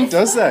do you think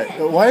does that?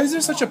 Why is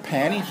there such a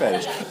panty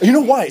fetish? You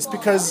know why? It's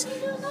because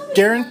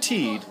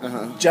guaranteed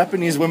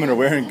Japanese women are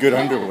wearing good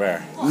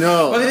underwear.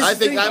 No, this I is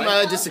the think thing,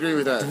 I disagree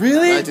with that.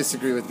 Really? I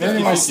disagree with Maybe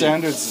that. my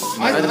standards.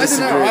 I don't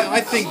disagree. know.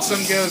 I think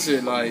some girls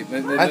are like.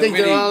 I think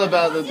really, they're all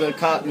about the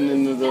cotton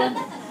and the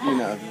you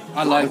know,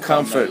 I like the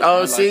comfort. cotton, though. I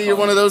Oh, like see, you're cotton.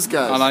 one of those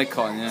guys. I like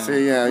cotton. Yeah.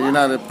 See, yeah, you're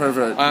not a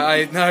pervert.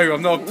 I know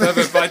I'm not a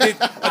pervert, but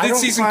I did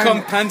see some find-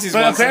 cotton panties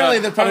But once. apparently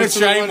and the on a perverts are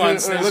the train ones who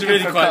once. are It was looking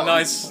really for quite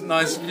cotton.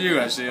 nice view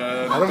actually.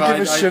 I don't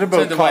give a shit about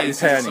turned away cotton as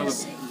sort of-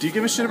 panties. Do you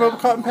give a shit about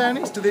cotton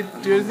panties? Do they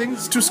do anything?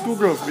 It's too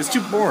schoolgirl for me. It's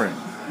too boring.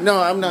 No,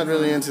 I'm not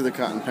really into the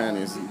cotton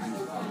panties.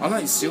 I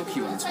like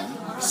silky ones, man.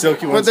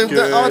 Silky But one's the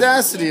good.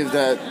 audacity of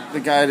the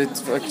guy to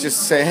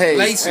just say, hey,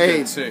 Lace hey.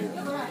 good too.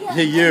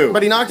 Hey, you.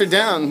 But he knocked her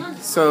down,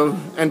 so,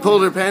 and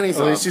pulled her panties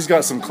At off. least she's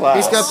got some class.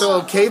 He's got the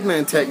old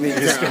caveman technique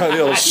He's down. got the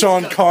old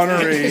Sean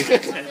Connery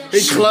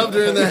He clubbed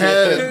her in the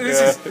head.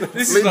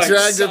 This He is like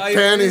dragged her sci-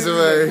 panties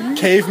away.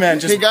 caveman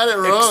just He got it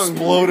wrong.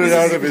 exploded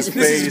out of his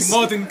This is face.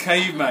 modern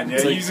caveman.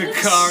 Yeah, use a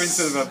car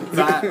instead of a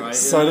bat, right?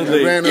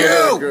 Suddenly, Ran over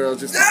that girl.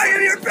 Just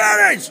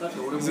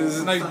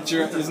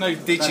There's no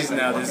ditches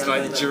now. There's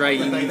like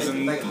drains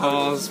and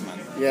paths, man.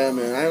 yeah,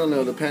 man. I don't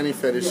know. The panty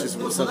fetish is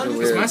something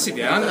weird. It's massive,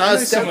 yeah. I know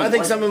someone. I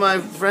think some of my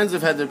friends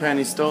have had their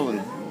panties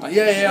stolen.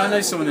 Yeah, I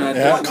know someone who had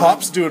yeah, that.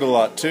 cops do it a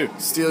lot too.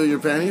 Steal your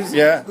panties?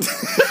 Yeah.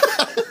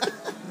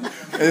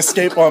 They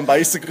escape on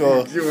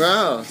bicycle.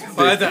 Wow.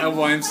 I had that at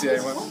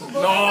YMCA. Went,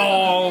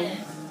 no.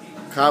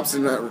 Cops are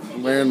not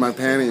wearing my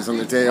panties on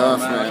the day off,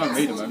 Man, I man. can't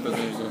read them, man, but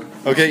there you go.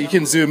 Okay, you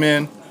can zoom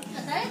in.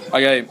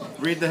 Okay,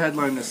 Read the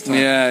headline this time.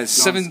 yeah, John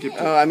skipped it.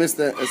 Oh, I missed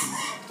that.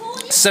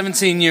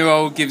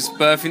 17-year-old gives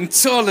birth in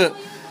toilet.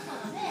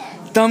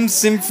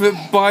 Dumps him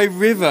by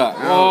river.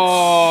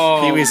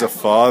 Oh, Pee-wee's a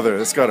father.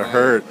 That's gotta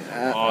hurt.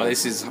 oh,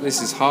 this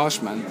is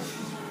harsh, man.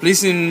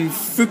 Police in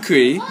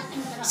Fukui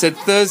said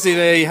Thursday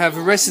they have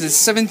arrested a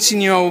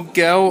 17-year-old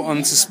girl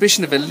on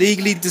suspicion of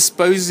illegally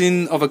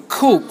disposing of a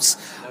corpse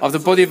after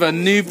the body of a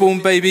newborn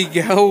baby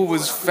girl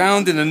was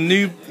found in a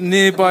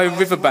nearby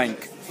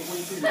riverbank.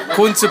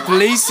 According to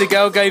police, the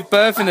girl gave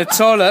birth in a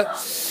toilet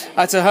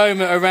at her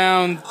home at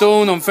around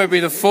dawn on February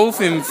the 4th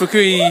in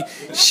Fukui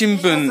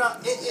Shimbun.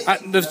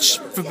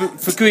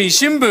 Fukui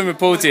Shimbun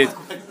reported,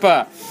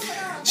 but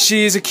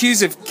she is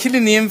accused of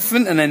killing the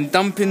infant and then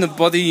dumping the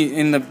body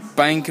in the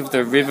bank of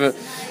the river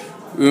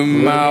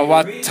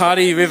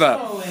Umawatari River.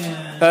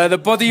 The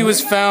body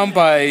was found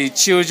by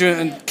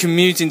children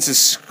commuting to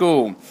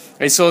school.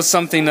 They saw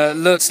something that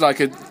looked like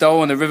a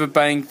doll on the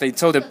riverbank. They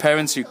told their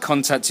parents, who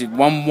contacted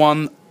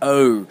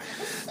 110.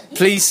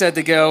 Police said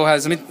the girl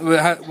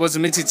was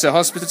admitted to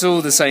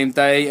hospital the same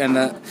day and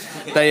that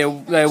they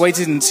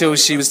waited until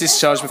she was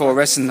discharged before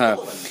arresting her.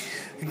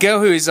 A girl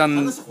who is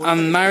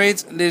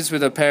unmarried, lives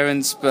with her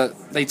parents, but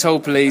they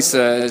told police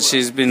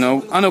she's been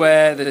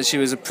unaware that she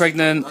was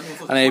pregnant,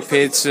 and they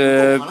appeared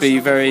to be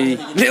very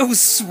little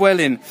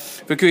swelling.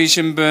 Fukui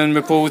Shimbun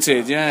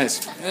reported,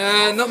 yes.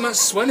 Not much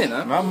swelling,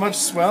 huh? Not much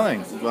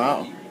swelling.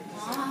 Wow.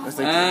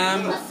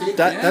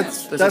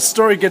 That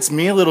story gets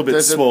me a little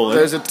bit swollen.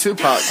 There's a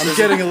Tupac. I'm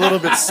getting a little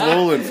bit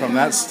swollen from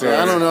that story.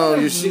 I don't know.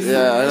 I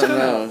don't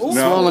know.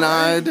 Swollen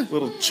eyed.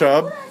 Little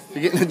chub.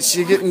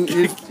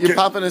 You're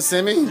popping a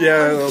semi?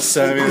 Yeah, a little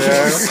semi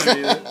there.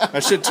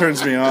 That shit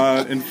turns me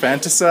on.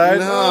 Infanticide?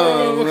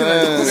 No,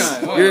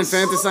 man. You're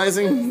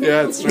infanticizing?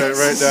 Yeah, that's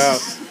right now.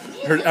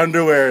 Her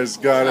underwear has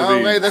gotta be.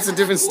 Oh, wait, that's a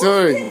different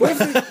story. What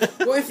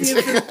if the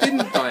infant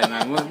didn't die,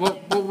 man?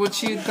 What would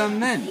she have done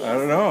then? I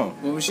don't know.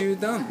 What would she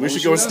have done? We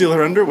should go and steal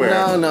her underwear.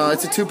 No,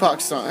 it's a Tupac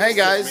song. Hey,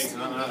 guys.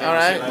 All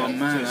right. Oh,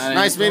 man.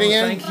 Nice meeting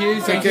you. Thank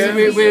you. Take care.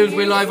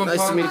 We're live on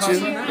Nice to meet you.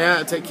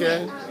 Yeah, take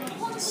care.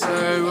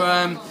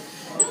 So,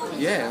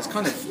 yeah, it's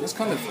kind of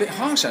a bit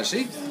harsh,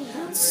 actually.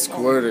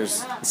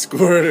 Squirters.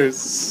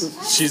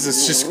 She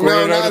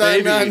squirted out a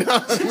baby. No,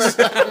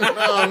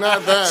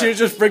 not that. She was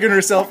just frigging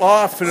herself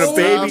off, and a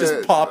baby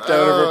just popped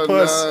out of her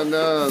puss.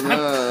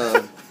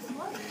 No.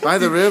 By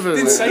the river.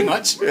 Didn't say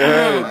much.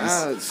 Yeah,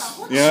 Ouch.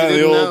 yeah.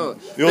 The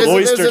old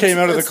oyster came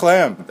out of the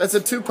clam. That's a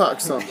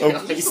Tupac song.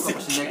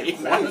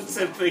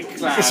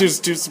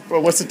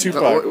 What's a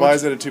Tupac? Why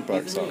is it a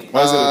Tupac song?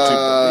 Why is it a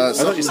Tupac?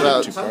 I thought you said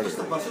a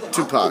two-parter.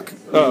 Tupac.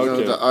 Oh,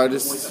 okay. The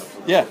artist.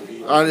 Yeah.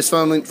 Artist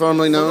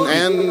formerly known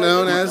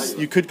as.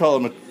 You could call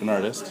him an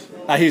artist.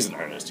 He's an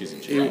artist. He's a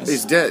genius.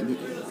 He's dead.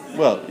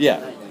 Well,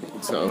 yeah.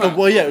 So.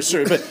 Well, yeah,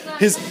 sure, but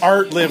his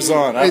art lives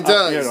on. It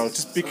does.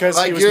 Just because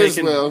like he was yours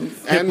making will,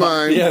 and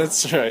mine. Yeah,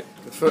 that's right.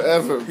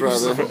 Forever,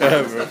 brother.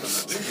 Forever.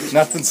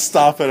 Nothing's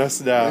stopping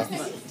us now.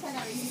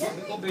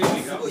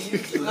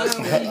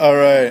 All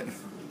right.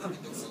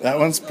 That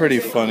one's pretty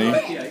funny.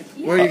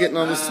 Where are you getting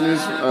all this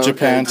news from?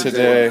 Japan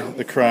Today,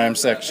 the crime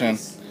section.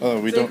 Oh,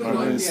 we don't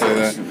normally say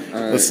that.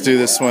 Right. Let's do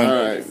this one.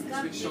 All right.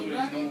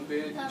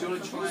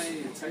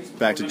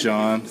 Back to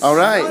John. All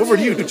right. Over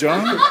to you,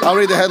 John. I'll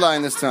read the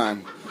headline this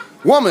time.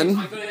 Woman,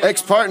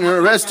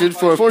 ex-partner arrested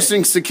for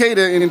forcing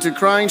cicada into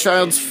crying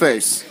child's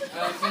face.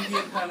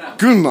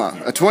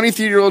 Gunma, a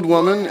 23-year-old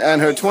woman,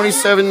 and her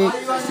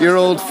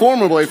 27-year-old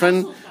former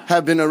boyfriend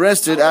have been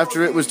arrested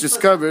after it was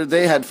discovered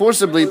they had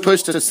forcibly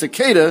pushed a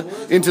cicada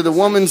into the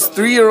woman's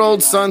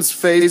 3-year-old son's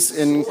face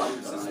in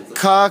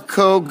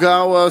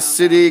Kakogawa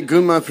City,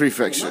 Gunma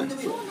Prefecture.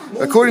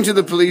 According to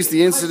the police,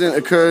 the incident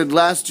occurred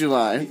last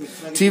July.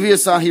 TV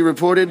Asahi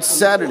reported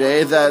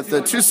Saturday that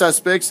the two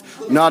suspects,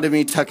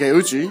 Nadumi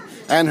Takeuchi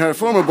and her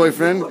former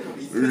boyfriend,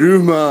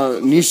 Ruma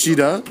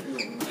Nishida,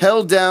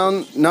 held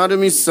down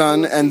Nadumi's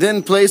son and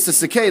then placed a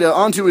cicada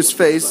onto his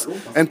face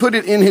and put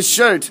it in his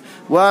shirt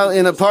while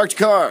in a parked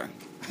car.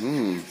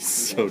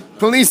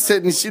 Police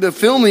said Nishida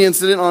filmed the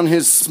incident on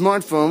his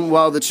smartphone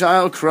while the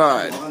child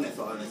cried.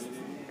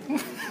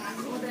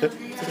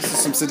 This is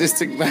some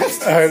sadistic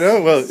bastards. I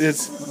know.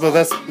 That's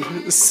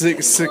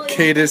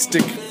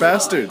cicadistic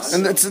bastards.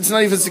 And it's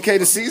not even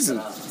cicada season.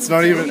 It's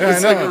not even.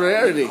 It's like a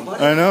rarity.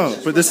 I know,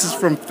 but this is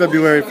from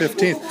February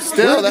 15th.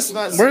 Still, that's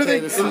not. Where are they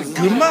in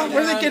Gunma?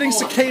 Where are they getting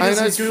cicadas?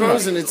 I know it's in Gunma?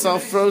 frozen. It's all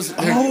frozen.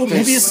 Oh,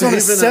 maybe it's not a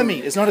semi.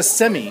 It's not a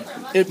semi.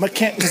 It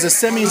can't because a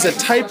semi is a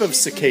type of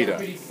cicada.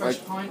 Like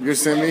your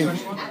semi.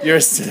 You're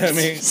a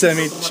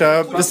semi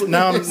chub.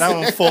 Now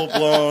I'm full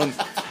blown.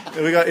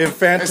 We got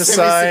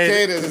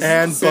infanticide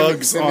and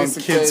bugs on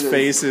kids'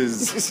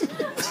 faces.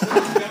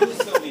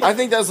 I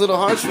think that's a little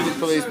harsh for the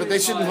police, but they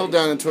shouldn't hold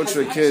down and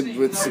torture a kid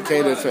with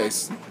cicada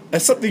face.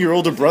 That's something your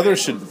older brother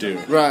should do.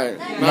 Right.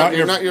 Not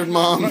your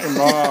mom. Not your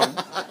mom.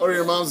 Or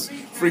your mom's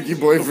freaky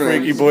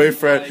boyfriend.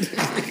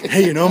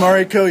 Hey,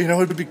 Mariko,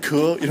 what would be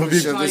cool? Shove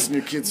this in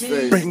your kid's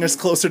face. Bring us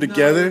closer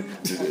together.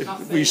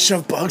 We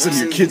shove bugs on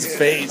your kid's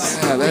face.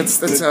 Yeah,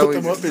 that's how put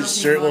them up his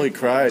shirt while he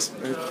cries.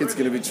 The kid's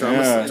gonna be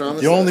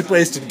traumatized. The only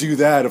place to do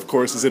that, of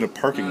course, is in a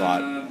parking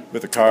lot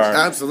with a car.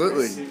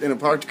 Absolutely, in a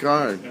parked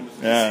car.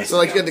 Yeah.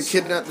 So you had to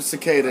kidnap the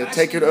cicada,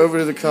 take it over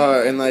to the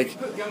car, and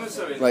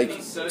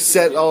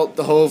set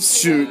the whole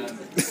shoot.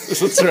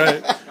 That's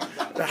right.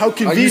 How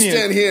convenient. You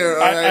stand here. All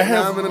right, I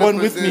have one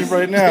with me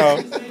right now.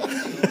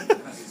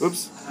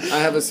 Oops. I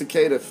have a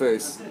cicada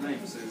face.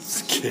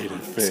 Cicada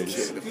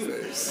face.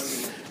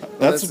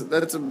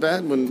 That's a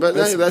bad one, but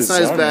that's not as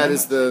bizarre, bad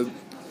as the.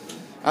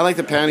 I like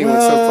the panty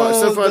one so far.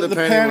 So far, the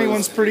panty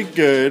one's pretty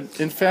good.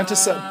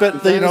 Infanticide,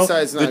 but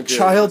the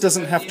child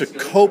doesn't have to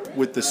cope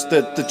with this.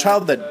 The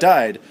child that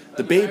died,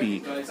 the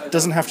baby,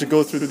 doesn't have to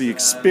go through the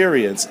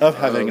experience of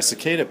having a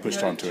cicada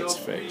pushed onto its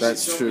face.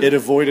 That's true. It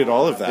avoided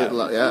all of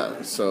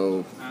that.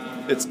 So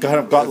it's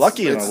got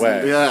lucky in a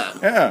way.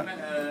 Yeah.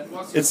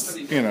 It's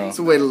It's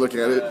a way to look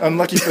at it.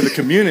 Unlucky for the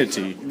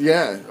community.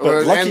 Yeah.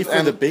 But lucky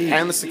for the baby.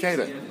 And the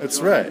cicada. That's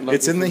right.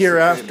 It's in the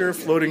hereafter,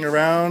 floating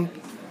around.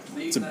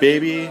 It's a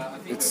baby.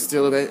 It's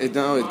still a baby.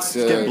 No, it's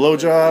getting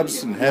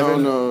blowjobs in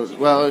heaven. No.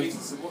 Well, it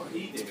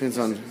depends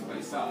on.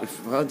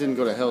 It didn't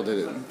go to hell,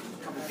 did it?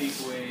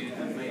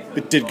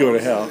 It did go to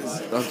hell.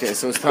 Okay,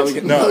 so it's probably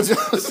getting No.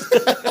 blowjobs.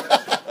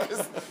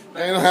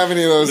 They don't have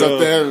any of those No, up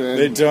there, man.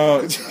 they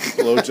don't.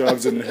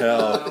 Blowjobs in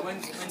hell.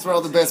 That's where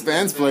all the best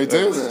bands play,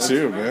 too. Man.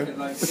 Too, man.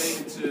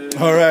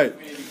 All right.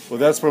 Well,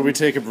 that's where we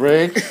take a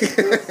break.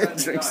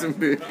 Drink some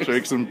beer.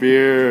 Drink some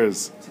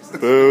beers.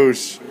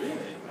 Boosh.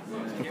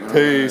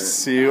 Peace.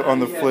 See you on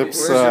the flip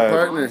Where's side. your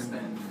partner?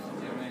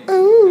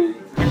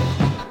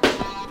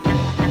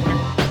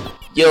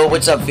 Yo,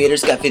 what's up,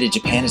 faders? Got Faded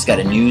Japan has got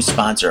a new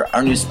sponsor.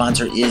 Our new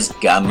sponsor is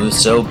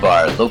Gamuso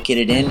Bar,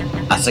 located in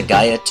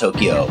Asagaya,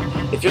 Tokyo.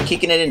 If you're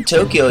kicking it in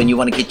Tokyo and you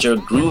want to get your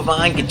groove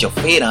on, get your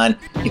fade on,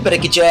 you better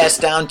get your ass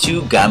down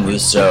to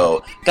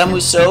Gamuso.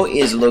 Gamuso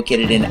is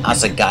located in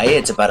Asagaya.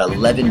 It's about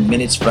 11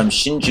 minutes from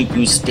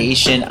Shinjuku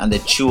Station on the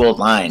Chuo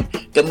line.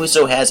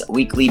 Gamuso has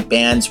weekly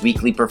bands,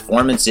 weekly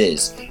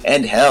performances.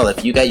 And hell,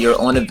 if you got your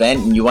own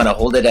event and you want to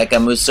hold it at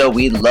Gamuso,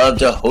 we'd love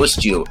to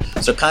host you.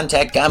 So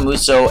contact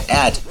Gamuso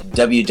at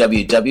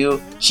www.gamuso.com.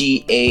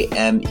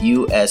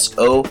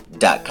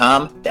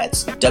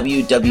 That's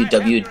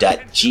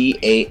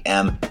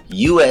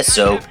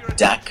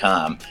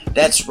www.gamuso.com.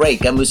 That's right,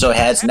 Gamuso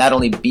has not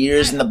only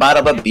beers in the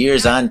bottle, but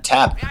beers on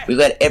tap. We've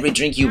got every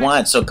drink you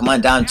want, so come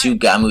on down to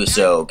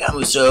Gamuso.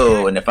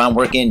 Gamuso, and if I'm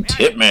working,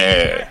 tip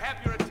me.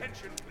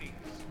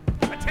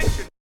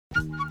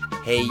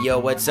 Hey yo,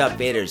 what's up,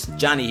 faders?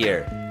 Johnny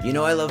here. You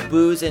know I love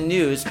booze and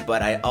news,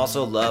 but I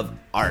also love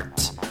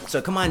art.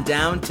 So come on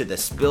down to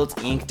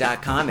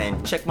thespiltink.com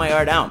and check my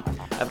art out.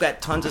 I've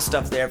got tons of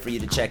stuff there for you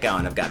to check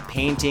out. I've got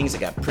paintings, I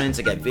got prints,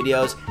 I got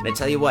videos, and I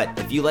tell you what,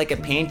 if you like a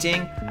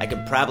painting, I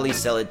could probably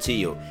sell it to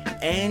you.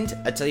 And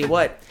I tell you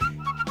what,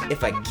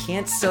 if I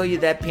can't sell you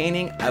that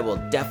painting, I will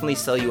definitely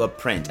sell you a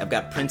print. I've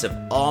got prints of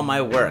all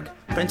my work.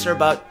 Prints are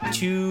about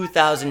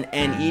 2,000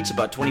 yen each,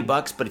 about $20,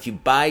 but if you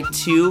buy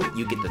two,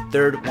 you get the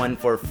third one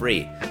for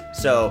free.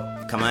 So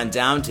come on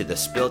down to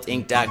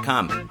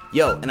thespiltink.com.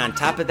 Yo, and on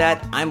top of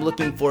that, I'm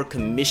looking for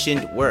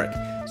commissioned work.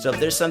 So if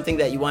there's something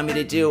that you want me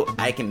to do,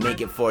 I can make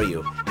it for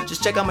you.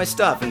 Just check out my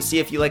stuff and see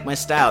if you like my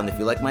style. And if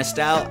you like my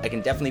style, I can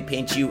definitely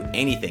paint you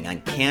anything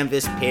on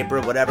canvas, paper,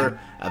 whatever.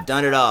 I've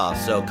done it all.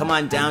 So come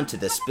on down to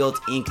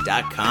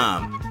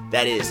thespiltink.com.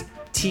 That is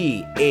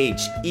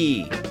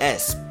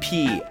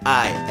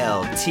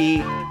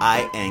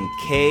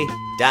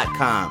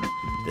THESPILTINK.com.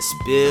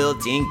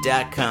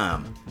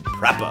 Thespiltink.com.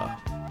 Proper.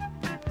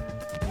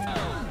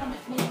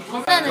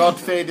 God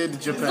faded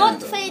Japan.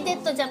 God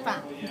faded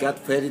Japan. Got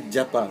faded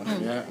Japan.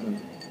 Yeah.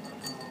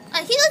 あ、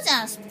ひろち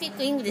ゃんスピー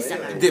クイングリッシュだ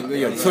から。で、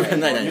いや、それは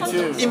ないない。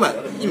今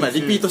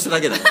リピートしただ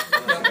けだね。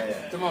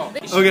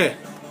Okay.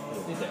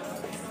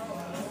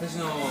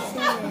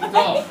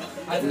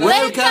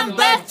 Welcome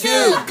back to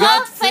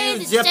God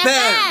faded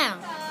Japan.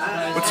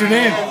 What's your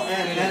name?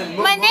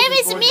 My name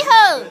is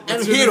Miho.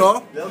 And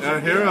Hiro?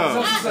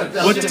 Hiro.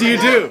 What do you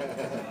do?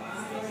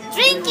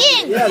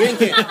 Drinking. Having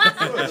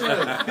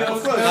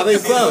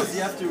fun.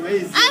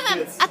 I'm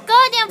an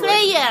accordion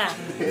player.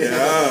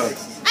 Yeah.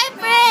 I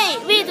play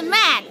with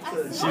Matt.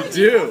 You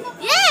do.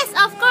 Yes,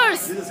 of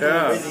course.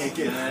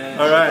 Yeah.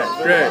 All right.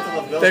 Great.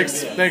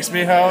 Thanks,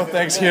 Miho.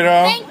 Thanks,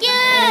 Hiro. Thank you.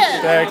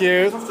 Thank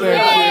you.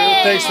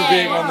 Thanks for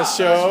being on the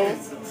show.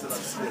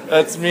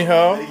 That's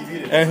Miho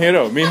and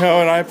Hiro.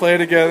 Miho and I play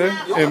together,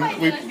 and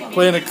we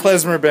play in a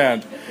klezmer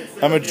band.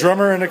 I'm a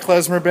drummer in a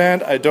klezmer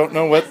band. I don't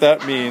know what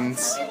that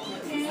means.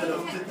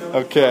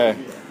 Okay.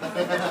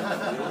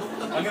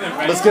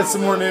 Let's get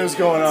some more news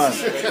going on.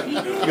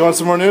 You want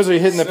some more news? Are you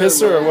hitting the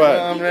pisser or what?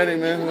 I'm ready,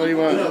 man. What do you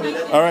want?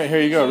 All right,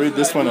 here you go. Read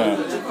this one out.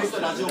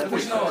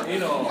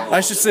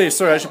 I should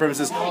preface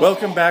this.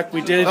 Welcome back.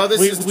 We did. Oh, this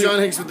is John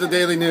Hicks with the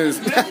Daily News.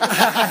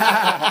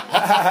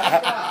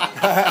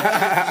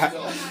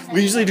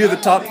 We usually do the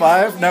top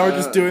 5. Now we're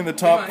just doing the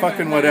top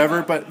fucking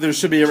whatever, but there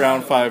should be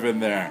around 5 in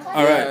there.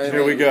 All right,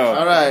 here we go.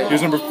 All right.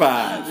 Here's number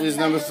 5. Here's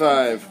number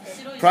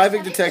 5.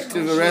 Private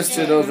detective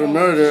arrested over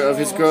murder of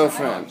his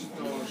girlfriend.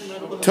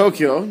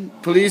 Tokyo.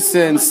 Police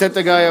in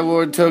Setagaya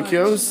Ward,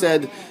 Tokyo,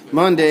 said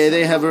Monday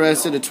they have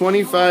arrested a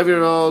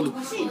 25-year-old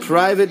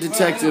private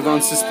detective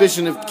on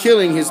suspicion of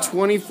killing his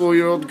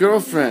 24-year-old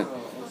girlfriend.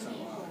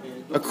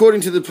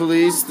 According to the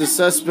police, the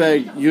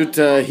suspect,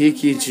 Yuta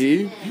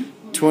Hikichi,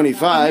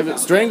 25,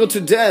 strangled to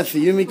death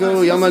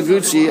Yumiko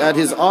Yamaguchi at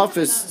his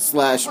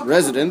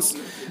office/residence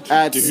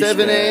at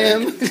 7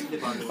 a.m.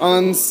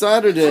 on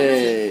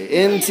Saturday.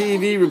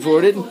 NTV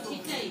reported.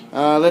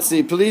 Let's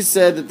see. Police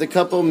said that the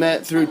couple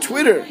met through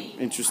Twitter,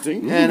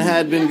 interesting, and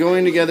had been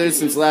going together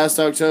since last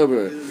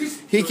October.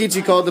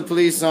 Hikichi called the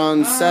police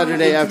on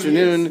Saturday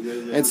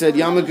afternoon and said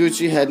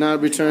Yamaguchi had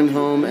not returned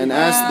home and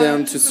asked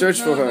them to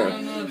search for her.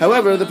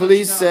 However, the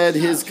police said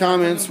his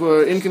comments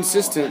were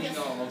inconsistent,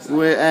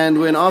 and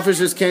when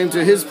officers came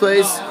to his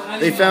place,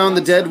 they found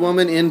the dead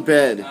woman in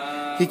bed.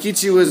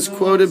 Hikichi was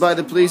quoted by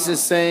the police as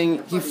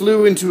saying he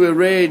flew into a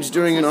rage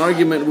during an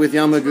argument with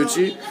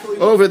Yamaguchi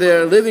over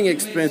their living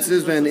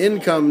expenses and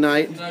income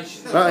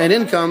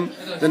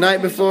the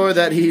night before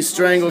that he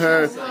strangled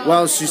her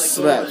while she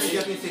slept.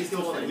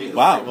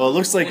 Wow. Well, it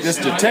looks like this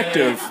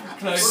detective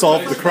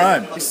solved the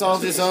crime. He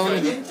solved his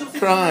own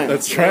crime.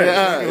 That's right.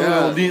 Yeah, A yeah.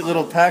 little neat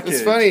little package.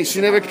 It's funny. She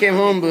never came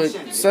home, but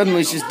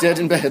suddenly she's dead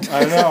in bed.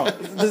 I know.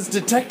 This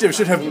detective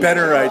should have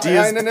better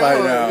ideas I know. by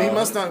now. He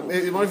must not.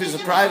 What if he's a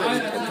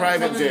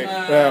private dick?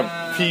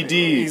 PD.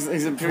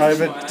 He's a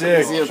private dick.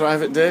 Is he a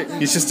private dick?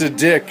 He's just a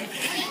dick.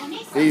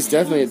 He's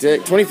definitely a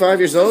dick. 25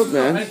 years old,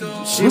 man.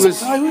 Who's a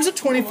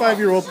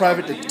 25-year-old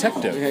private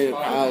detective? Hey,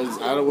 I was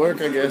out of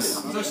work, I guess.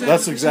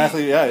 That's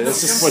exactly,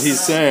 that's just what he's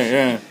saying,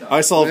 yeah.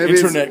 I solve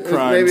internet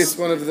crimes. Maybe it's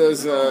one of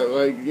those,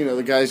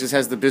 the guy just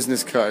has the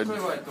business card.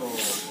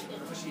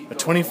 A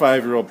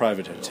 25-year-old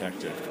private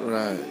detective.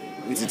 Right.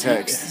 He's a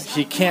text.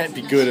 He can't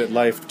be good at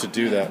life to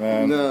do that,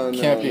 man. No.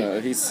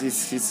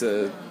 He's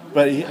a...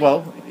 But,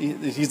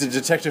 he's a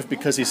detective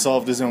because he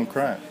solved his own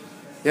crime.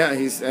 Yeah,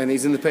 he's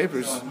in the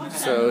papers.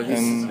 So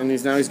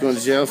he's going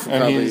to jail for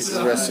probably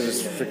the rest of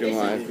his freaking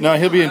life. No,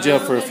 he'll be in jail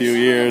for a few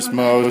years,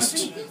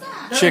 most.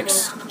 Chick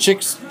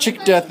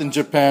death in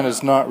Japan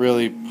is not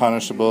really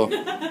punishable.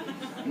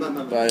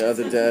 By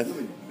other death.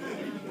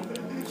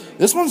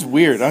 This one's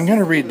weird. I'm going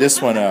to read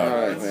this one out.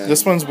 All right, man.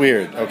 This one's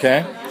weird,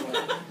 okay?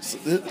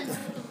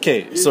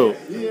 So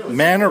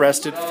man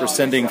arrested for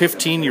sending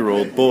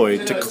 15-year-old boy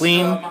to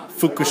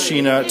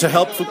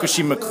help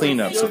Fukushima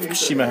clean up. So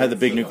Fukushima had the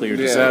big nuclear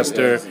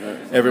disaster.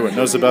 Everyone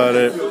knows about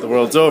it. The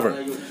world's over.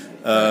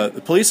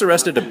 The police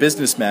arrested a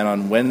businessman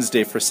on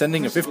Wednesday for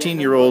sending a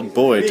 15-year-old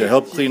boy to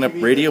help clean up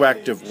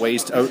radioactive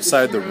waste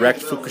outside the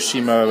wrecked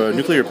Fukushima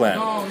nuclear plant.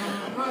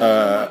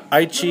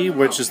 Aichi,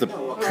 which is the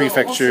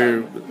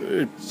prefecture,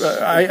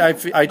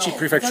 Aichi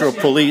Prefectural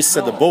Police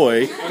said the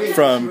boy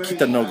from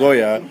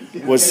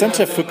Kitanogoya was sent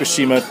to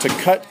Fukushima to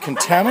cut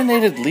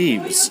contaminated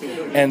leaves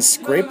and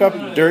scrape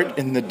up dirt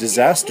in the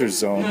disaster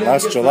zone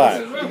last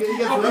July.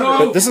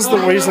 But this is the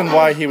reason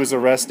why he was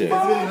arrested.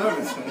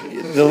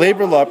 The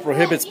labor law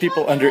prohibits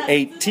people under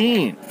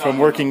 18 from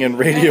working in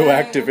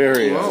radioactive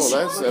areas.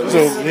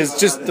 So it's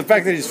just the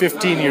fact that he's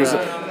 15 years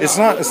old. It's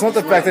not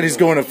the fact that he's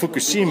going to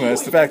Fukushima.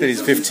 It's the fact that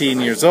he's 15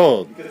 years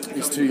old.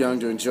 He's too young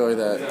to enjoy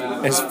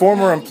that. His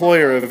former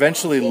employer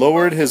eventually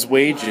lowered his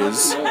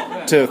wages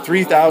to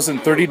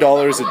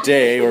 $3,030 a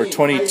day, or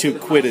 22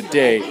 quid a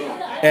day,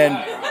 and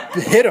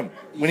hit him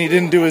when he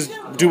didn't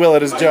do well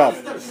at his job.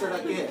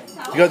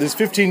 You got this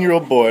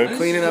 15-year-old boy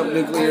cleaning up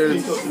nuclear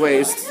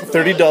waste.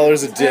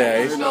 $30 a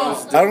day.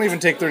 I don't even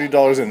take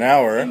 $30 an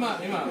hour.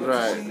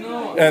 Right.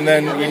 And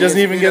then he doesn't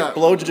even get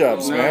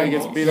blowjobs, man.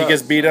 He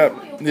gets beat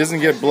up. He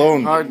doesn't get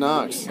blown. Hard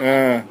knocks.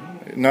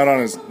 Not on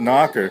his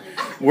knocker.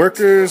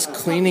 Workers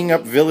cleaning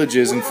up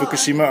villages in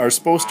Fukushima are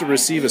supposed to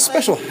receive a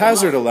special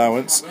hazard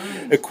allowance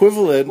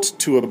equivalent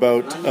to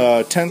about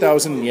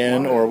 10,000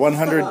 yen or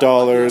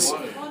 $100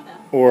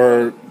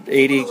 or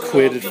 80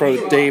 quid for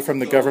a day from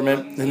the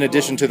government, in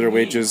addition to their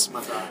wages.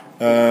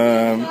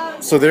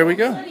 So there we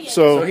go.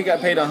 So he got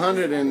paid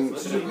 $130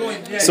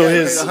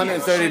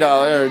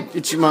 or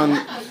Ichiman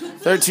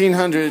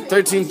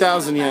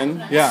 13,000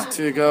 yen. Yeah.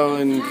 To go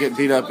and get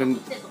beat up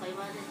and.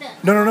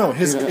 No.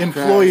 His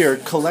employer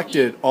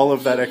collected all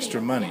of that extra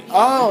money.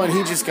 Oh, and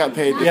he just got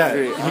paid. He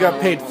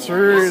got paid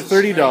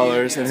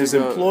 $30, and his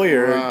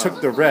employer took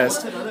the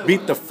rest,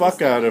 beat the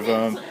fuck out of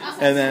him,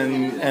 and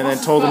then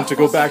told him to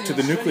go back to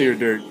the nuclear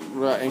dirt.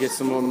 Right, and get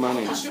some more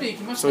money.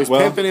 So he's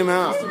pimping him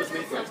out.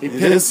 He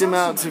pimps him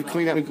out to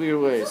clean up nuclear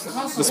waste.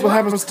 This is what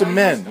happens to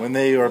men when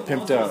they are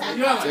pimped out.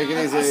 Take it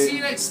easy.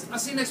 I'll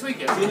see you next week.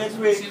 See you next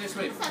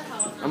week.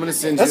 I'm gonna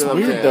send That's you up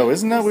weird, there. though.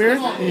 Isn't that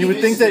weird? You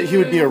would think that he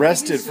would be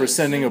arrested for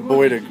sending a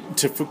boy to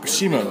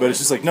Fukushima, but it's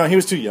just like, no, he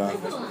was too young.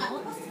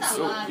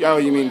 Oh,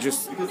 you mean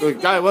just the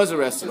guy was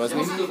arrested,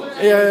 wasn't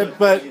he? Yeah,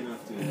 but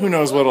who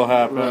knows what'll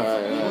happen?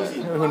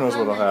 Who knows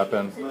what'll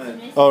happen?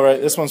 All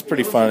right, this one's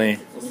pretty funny.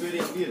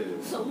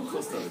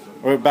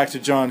 We're back to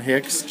John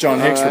Hicks.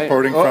 John Hicks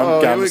reporting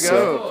from Here we Gamasa.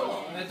 go.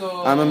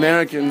 I'm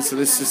American, so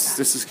this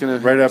is gonna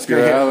Right up your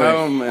alley.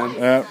 Oh man.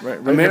 Right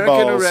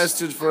American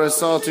arrested for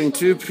assaulting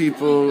 2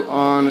 people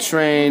on a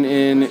train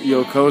in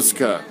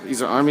Yokosuka.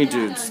 These are army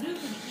dudes.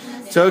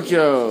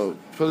 Tokyo.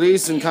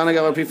 Police in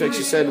Kanagawa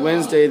Prefecture said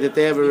Wednesday that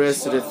they have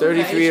arrested a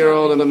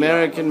 33-year-old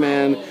American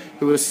man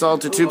who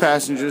assaulted 2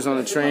 passengers on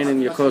a train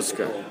in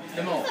Yokosuka.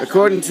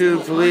 According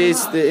to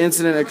police, the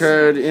incident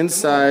occurred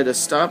inside a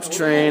stopped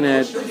train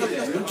at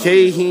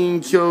Keihin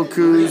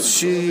Kyoku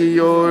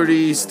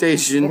Shiori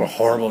Station. What a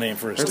horrible name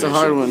for a station. That's a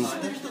hard one.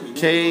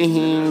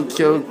 Keihin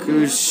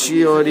Kyoku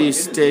Shiori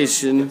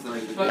Station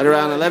at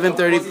around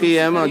 11:30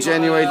 p.m. on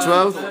January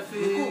 12th.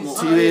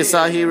 TV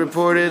Asahi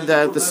reported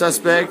that the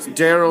suspect,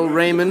 Daryl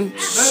Raymond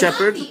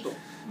Shepard,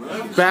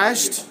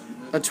 bashed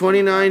a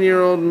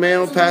 29-year-old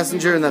male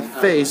passenger in the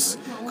face,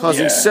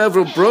 causing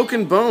several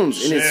broken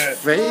bones in his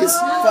face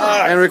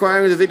and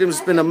requiring the victim to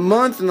spend a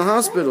month in the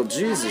hospital.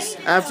 Jesus.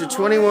 After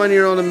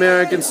 21-year-old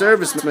American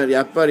serviceman,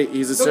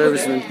 he's a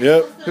serviceman,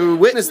 who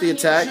witnessed the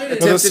attack.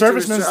 The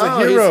serviceman's the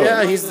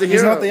hero. He's the hero.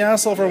 He's not the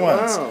asshole for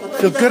once.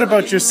 Feel good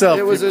about yourself,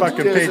 you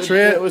fucking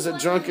patriot. It was a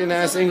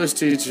drunken-ass English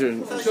teacher.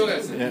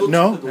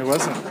 No, it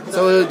wasn't.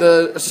 So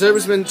the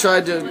serviceman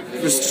tried to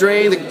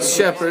restrain the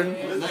shepherd.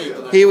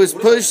 He was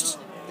pushed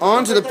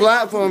onto the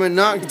platform and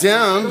knocked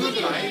down.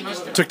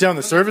 Took down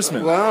the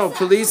serviceman. Wow,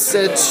 police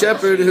said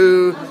Shepard,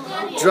 who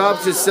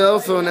dropped his cell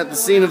phone at the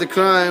scene of the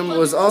crime,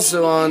 was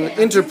also on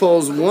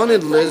Interpol's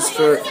wanted list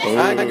for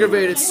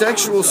aggravated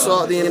sexual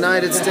assault in the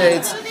United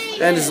States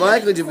and is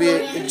likely to be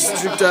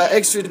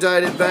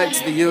extradited back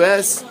to the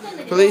U.S.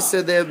 Police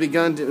said they have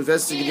begun to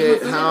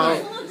investigate how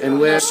and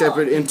where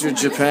Shepard entered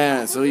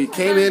Japan. So he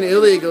came in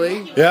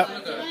illegally. Yep.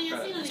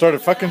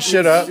 Started fucking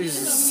shit up. He's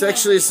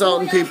sexually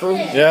assaulting people.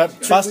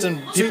 Yep. Busting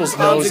people's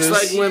noses.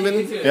 Like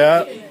women.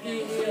 Yeah.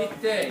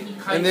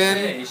 And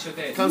then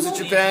comes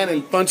to Japan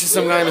and punches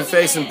some guy in the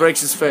face and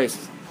breaks his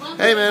face.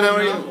 Hey man, how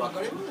are you?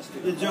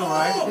 You doing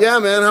alright? Yeah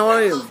man, how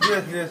are you?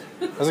 Good.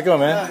 How's it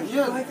going, man?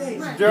 Yeah,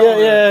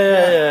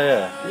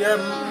 Yeah,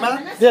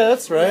 Matt? Yeah,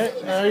 that's right.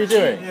 How are you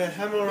doing? Yeah,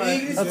 I'm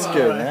alright. That's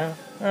good, man.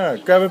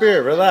 Alright, grab a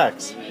beer,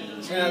 relax.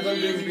 Yeah, don't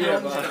drink beer.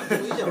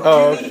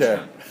 Oh, okay.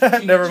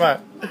 Never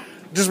mind.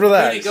 Just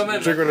relax. Drink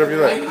whatever you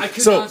like.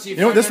 So, you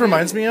know what this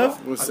reminds me of?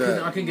 What's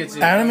that?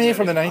 Anime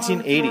from the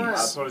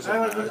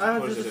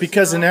 1980s.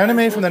 Because in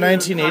anime from the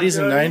 1980s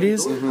and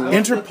 90s,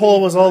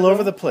 Interpol was all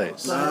over the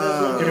place.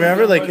 You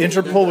remember? Like,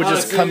 Interpol would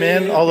just come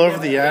in all over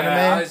the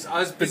anime.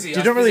 But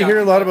you don't really hear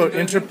a lot about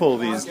Interpol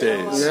these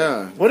days.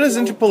 Yeah. What does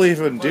Interpol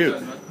even do?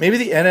 Maybe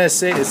the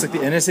NSA, it's like the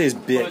NSA's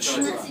bitch.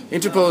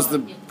 Interpol is the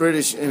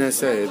British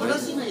NSA,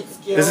 isn't it?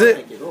 Is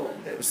it?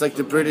 It's like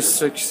the British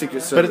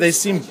Secret Service. But they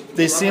seem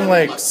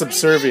like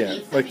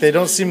subservient. Like they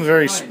don't seem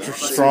very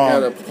strong.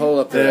 Gotta pull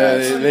up their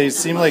ass. They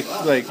seem like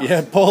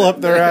pull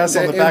up their ass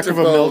on the back of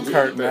a milk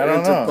carton. I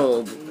don't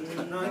know.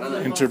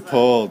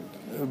 Interpol.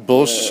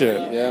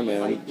 Bullshit. Yeah,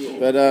 man.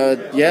 But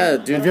yeah,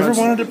 dude. Have you ever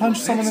wanted to punch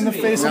someone in the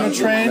face on a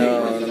train?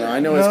 No. I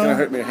know it's gonna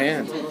hurt your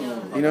hand.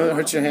 You know it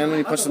hurts your hand when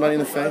you punch somebody in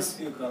the face.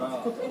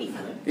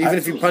 Even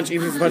if you punch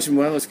him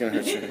well, it's gonna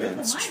hurt your hand.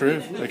 It's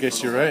true. I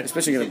guess you're right.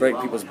 Especially gonna break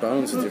people's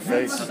bones with your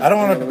face. I don't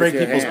want to break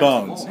people's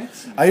bones.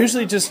 I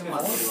usually just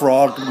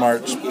frog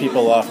march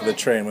people off of the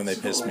train when they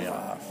piss me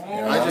off. You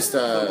know? I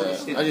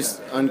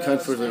just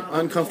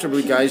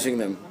uncomfortably gouging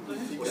them.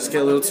 Just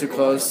get a little too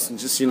close and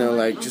just,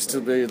 just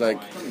to be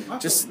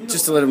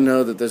just to let them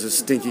know that there's a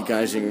stinky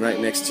gouging right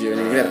next to you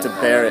and you have to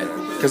bear it.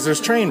 Because there's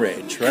train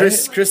rage, right?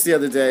 Chris the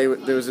other day,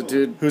 there was a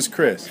dude. Who's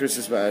Chris? Chris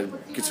is my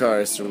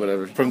guitarist or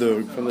whatever. From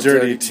the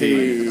Dirty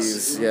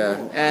Tees.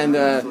 Yeah. And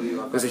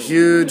there's a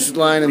huge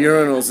line of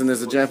urinals and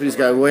there's a Japanese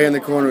guy way in the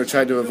corner who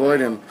tried to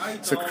avoid him.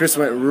 So Chris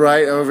went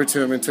right over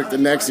to him and took the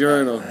next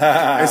urinal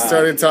and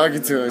started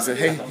talking to him. He said,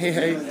 hey,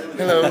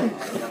 hello.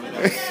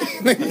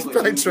 He's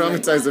probably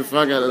traumatized the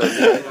fuck out of that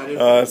guy.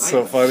 Oh, that's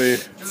so funny.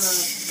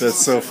 That's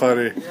so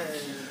funny. You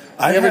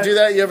ever do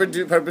that? You ever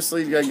do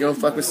purposely go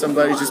fuck with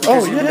somebody just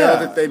because you know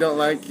that they don't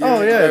like you?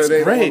 Oh yeah, it's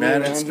great,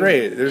 man. It's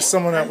great. There's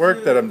someone at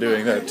work that I'm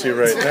doing that to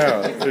right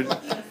now.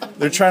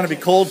 They're trying to be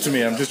cold to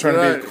me. I'm just trying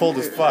to be cold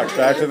as fuck.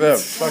 Back to them.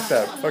 Fuck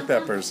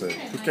that person.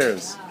 Who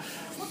cares?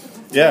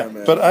 Yeah,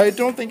 but I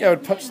don't think I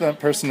would punch that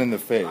person in the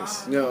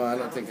face. No, I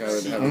don't think I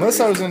would have. Unless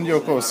I was in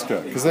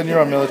Yokosuka, because then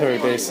you're on military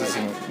bases.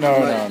 And no.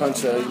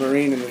 Punch a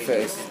Marine in the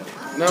face.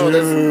 No,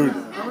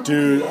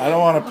 dude, I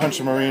don't want to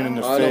punch a Marine in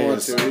the face. Don't want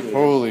to either.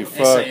 Holy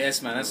fuck.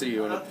 SAS, man, that's who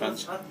you want to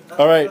punch.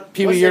 All right,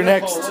 Pee-wee, you're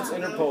next. What's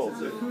Interpol?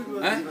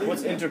 Huh?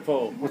 What's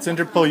Interpol? What's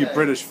Interpol, you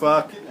British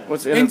fuck?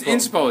 What's Interpol?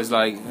 Interpol is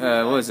like,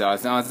 what is it? I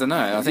don't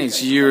know. I think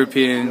it's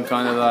European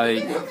kind of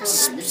like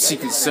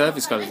Secret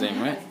Service kind of thing,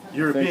 right?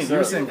 European. You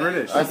were saying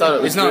British. I thought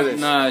it was British.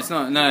 No, it's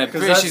not. No,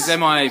 British is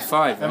MI5.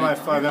 Right?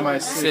 MI5,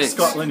 MI6, Six.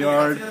 Scotland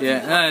Yard.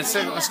 Yeah, no,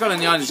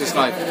 Scotland Yard is just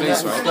like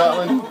police,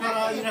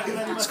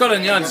 right?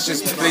 Scotland Yard is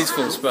just a police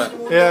force, but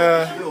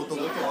Yeah.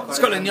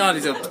 Scotland Yard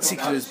is a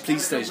particular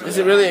police station. Is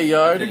it really a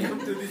yard?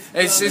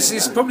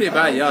 It's probably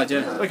about a yard,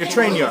 yeah. Like a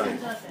train yard.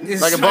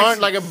 Like a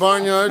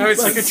barnyard? No,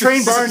 Like a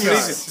train barnyard.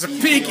 It's a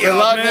pig The yard,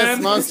 Loch Ness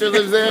man. Monster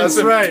lives there?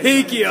 That's right.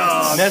 Pig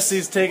yard.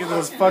 Nessie's taking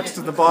those fucks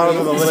to the bottom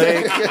of the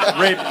lake,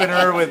 raping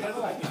her with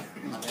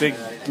big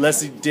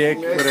Lessie dick,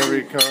 whatever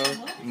you call it.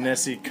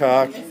 Nessie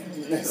cock.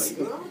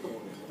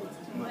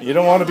 You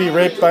don't want to be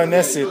raped by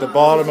Nessie at the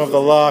bottom of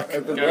the loch.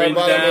 Going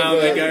down,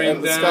 they're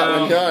going down.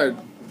 Scotland Yard.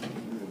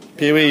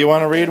 Pee-wee, you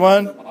want to read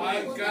one? I'm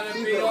gonna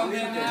be on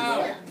there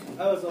now.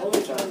 I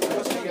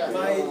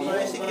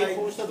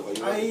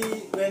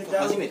went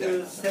down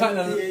to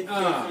 78.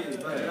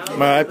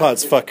 My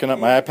iPod's fucking up.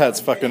 My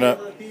iPad's fucking up.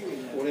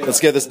 Let's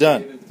get this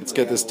done.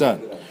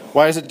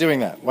 Why is it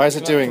doing that? Why is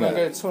it doing that?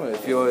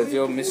 If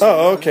you're missing.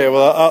 Oh, okay.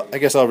 Well, I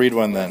guess I'll read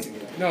one then.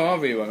 No, I'll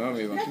read one. Come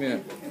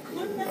here.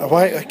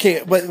 Why?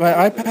 Okay, but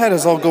my iPad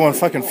is all going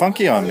fucking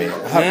funky on me.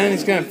 Man,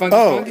 it's going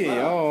funky.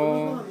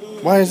 Oh.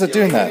 Why is it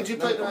doing that?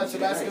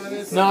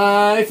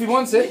 Nah, if he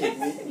wants it.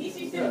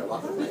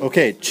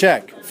 Okay,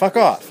 check. Fuck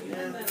off.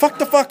 Fuck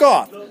the fuck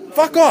off.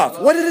 Fuck off.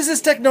 What is this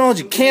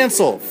technology?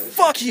 Cancel.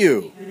 Fuck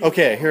you.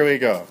 Okay, here we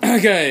go.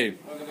 Okay.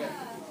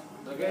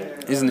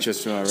 Isn't it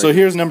just already? So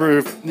here's in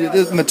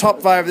the top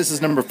 5, this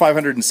is number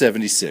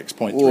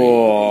 576.3.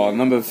 Whoa,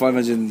 number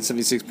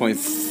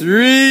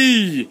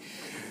 576.3.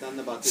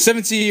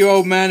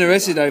 70-year-old man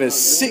arrested over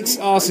 6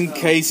 arson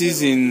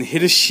cases in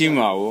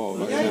Hiroshima.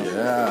 Whoa,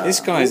 Yeah. this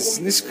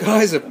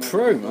guy's a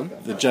pro, man.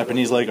 The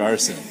Japanese like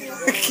arson.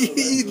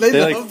 they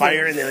They like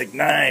fire, they like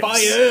knives.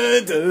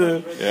 Fired.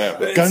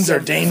 Yeah. Guns are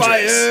dangerous.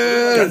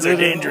 Fire. Guns are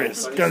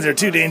dangerous. Guns are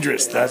too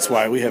dangerous. That's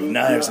why we have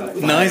knives and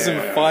fire. Knives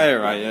and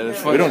fire, right?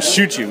 Yeah. We don't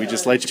shoot you, we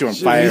just light you on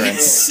fire and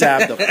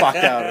stab the fuck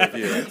out of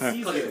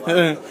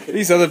you.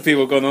 These other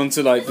people gone on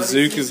to like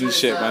bazookas and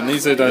shit, man.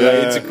 These are like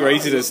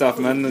integrated and stuff,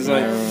 man. There's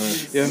like,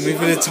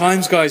 moving the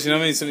times, guys. You know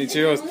what I mean?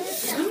 72-year-olds.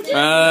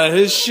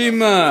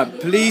 Hiroshima.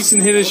 Police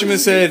in Hiroshima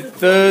said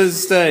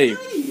Thursday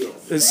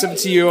a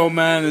 70-year-old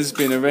man has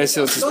been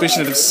arrested on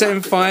suspicion of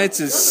setting fire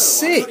to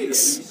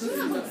 6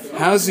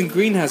 housing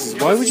greenhouses.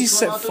 Why would you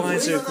set fire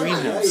to a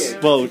greenhouse?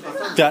 Well,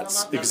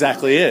 that's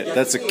exactly it.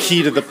 That's a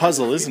key to the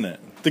puzzle, isn't it?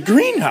 The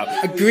greenhouse.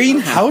 A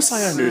greenhouse? House,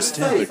 I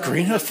understand. A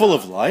greenhouse full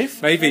of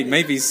life? Maybe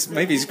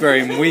he's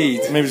growing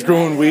weed. Maybe he's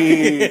growing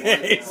weed.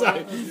 It's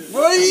like,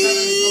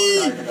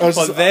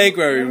 but they're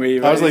growing weed.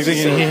 Right? I was like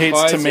thinking he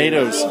hates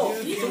tomatoes.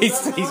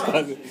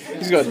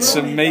 He's got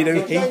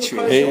tomato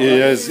hatred.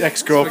 His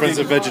ex-girlfriend's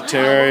a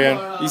vegetarian.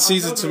 He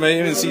sees a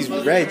tomato and sees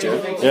red,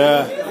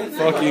 Yeah.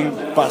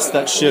 fucking Bust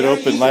that shit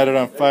open, light it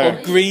on fire.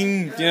 or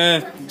green.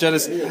 Yeah,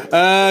 jealous.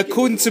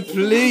 According to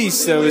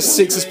police, there were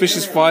 6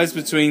 suspicious fires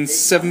between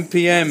 7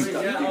 p.m.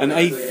 and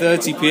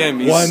 8:30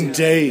 p.m. One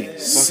day,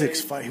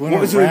 6 fire. He went on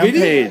a was it, really?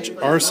 rampage.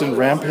 Arson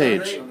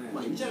rampage.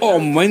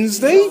 On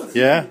Wednesday.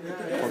 Yeah.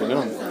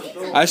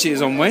 Actually,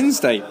 it's on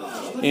Wednesday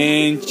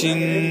in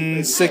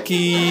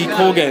Jinseki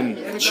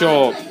Kogen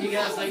Cho.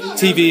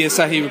 TV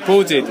Asahi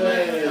reported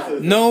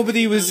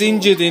nobody was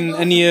injured in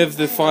any of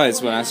the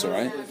fires. Well, that's all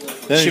right.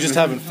 Then he's just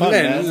having fun,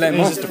 man. Let him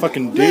He's off. just a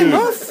fucking Let him dude.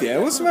 off, yeah.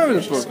 What's the matter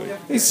with the book?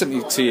 He's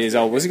 72 years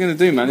old. What's he going to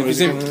do, man? If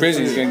he's in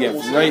prison, he's going to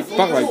get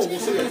butt raped.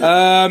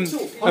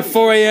 At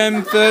 4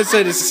 a.m.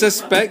 Thursday, the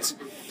suspect,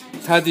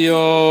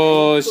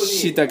 Tadeo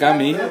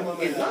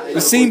Shitagami,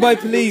 was seen by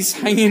police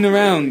hanging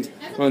around.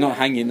 Well, not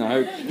hanging,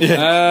 I hope.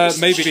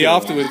 Maybe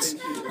afterwards.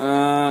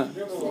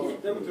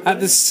 At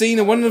the scene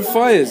of one of the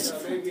fires,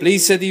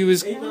 police said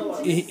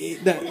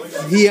that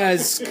he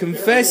has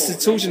confessed to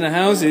torching the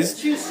houses,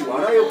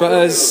 but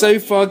has so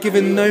far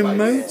given no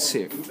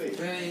motive.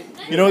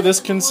 You know what this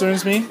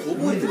concerns me?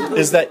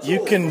 Is that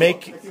you can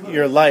make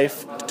your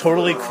life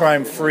totally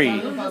crime-free,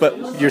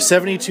 but you're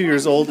 72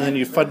 years old and then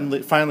you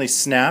finally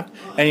snap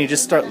and you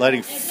just start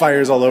lighting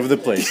fires all over the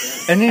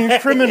place. And then you're a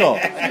criminal.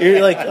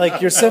 You're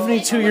like you're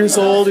 72 years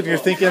old and you're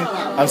thinking,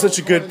 I'm such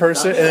a good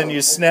person, and then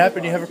you snap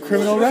and you have a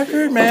criminal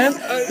record, man.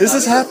 This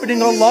is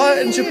happening a lot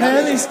in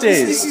Japan these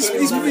days.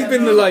 He's probably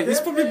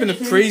been a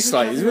priest,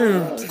 like he's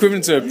been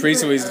equivalent to a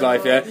priest all his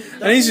life, yeah.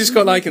 And he's just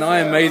got like an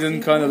Iron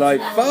Maiden kind of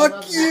like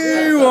 "fuck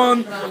you"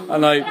 on,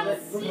 and like,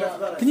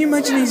 can you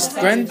imagine his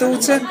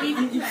granddaughter?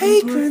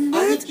 Hey,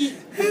 granddad,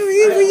 how are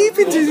you? What have you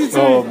been doing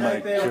today? Oh my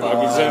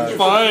god.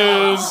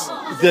 Fires.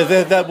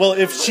 Well,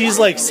 if she's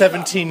like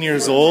 17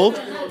 years old,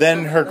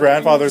 then her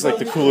grandfather's like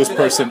the coolest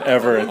person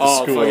ever at the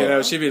Oh, school. fucking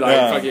hell, she'd be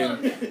like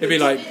it'd be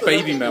like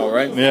Baby Mel,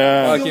 right?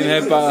 Yeah. Fucking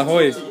headbutt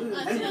ahoy.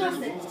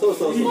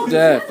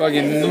 Yeah,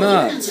 fucking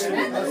nuts.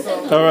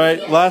 All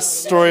right,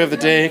 last story of the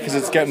day because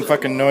it's getting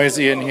fucking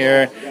noisy in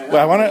here.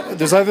 Well,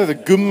 there's either the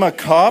Gunma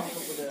cop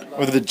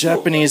or the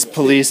Japanese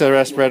police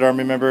arrest Red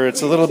Army member.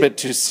 It's a little bit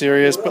too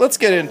serious, but let's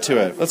get into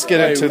it. Let's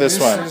get into this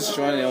one.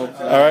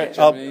 All right,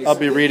 I'll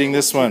be reading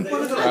this one.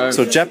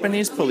 So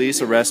Japanese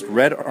police arrest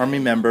Red Army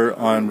member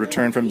on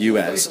return from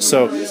U.S.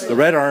 So the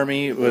Red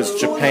Army was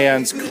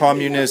Japan's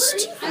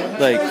communist,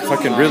 like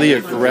fucking really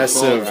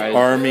aggressive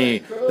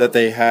army that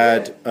they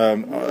had,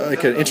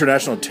 like an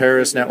international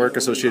terrorist network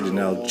associated in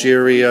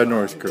Algeria,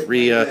 North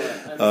Korea,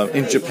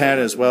 in Japan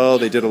as well.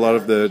 They did a lot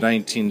of the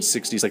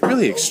 1960s, like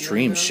really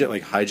extreme shit,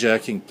 like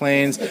hijacking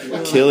planes,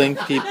 killing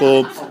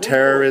people,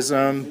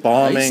 terrorism,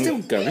 bombing. Are they still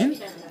going?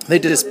 They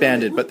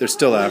disbanded, but they're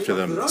still after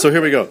them. So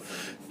here we go.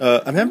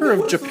 A member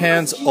of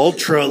Japan's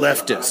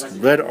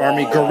ultra-leftist Red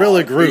Army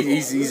guerrilla group.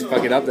 He's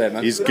fucking up there,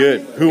 man. He's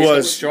good. He's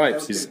got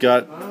stripes. He's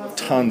got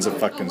tons of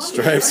fucking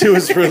stripes. He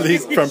was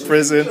released from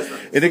prison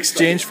in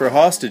exchange for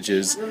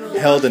hostages.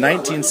 Held a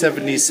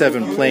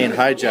 1977 plane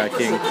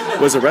hijacking.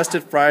 Was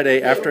arrested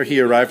Friday after he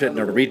arrived at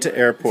Narita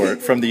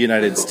Airport from the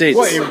United States.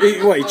 What,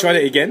 he tried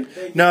it again?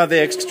 No, they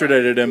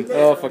extradited him.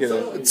 Oh, fuck it.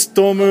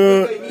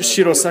 Tsutomu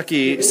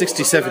Shirosaki,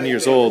 67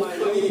 years old,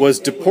 was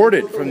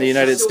deported from the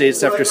United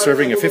States after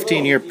serving a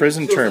 15-year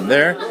prison term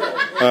there.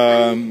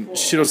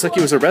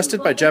 Shirosaki was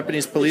arrested by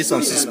Japanese police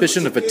on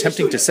suspicion of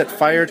attempting to set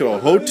fire to a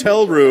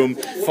hotel room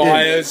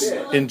Fires.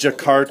 in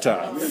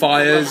Jakarta.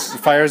 Fires.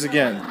 Fires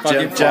again.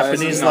 Fucking fires.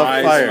 Japanese love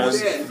Nice,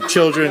 fires.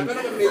 Children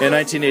in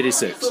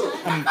 1986.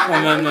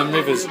 And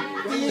rivers.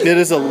 It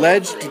is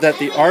alleged that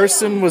the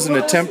arson was an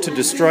attempt to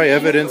destroy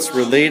evidence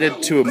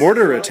related to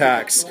mortar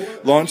attacks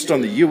launched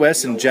on the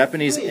U.S. and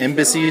Japanese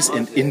embassies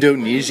in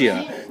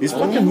Indonesia. These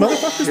fucking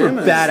motherfuckers were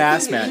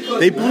badass, man.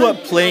 They blew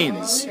up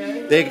planes.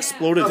 They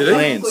exploded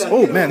planes.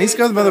 Oh, man, these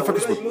guys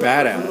motherfuckers were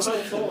badass.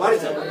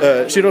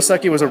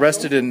 Shirosaki was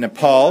arrested in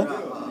Nepal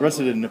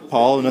arrested in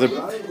Nepal, another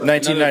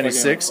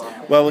 1996.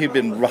 Well,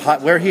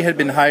 where he had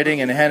been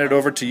hiding and handed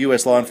over to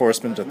U.S. law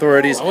enforcement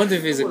authorities. I wonder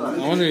if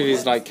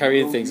he's like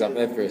carrying things up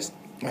Everest.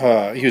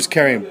 He was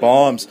carrying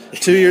bombs.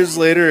 2 years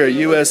later, a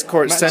U.S.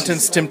 court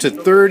sentenced him to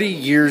 30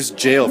 years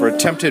jail for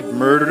attempted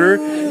murder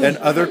and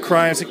other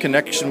crimes in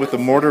connection with the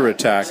mortar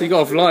attack. So he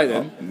got off light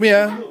then?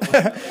 Yeah.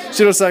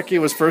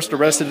 Shirosaki was first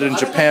arrested in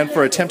Japan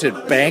for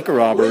attempted bank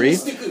robbery.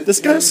 This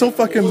guy's so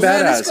fucking badass.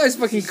 Man, this guy's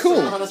fucking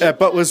cool.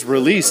 But was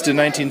released in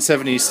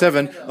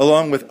 1977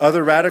 along with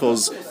other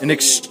radicals in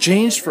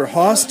exchange for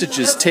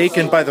hostages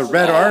taken by the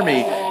Red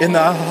Army in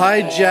the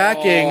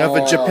hijacking of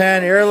a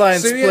Japan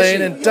Airlines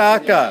plane in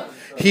Dhaka.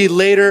 He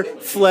later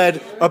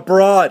fled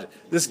abroad.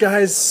 This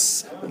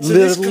guy's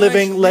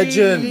living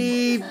legend.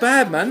 Really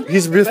bad, man.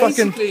 He's really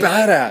fucking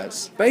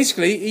badass.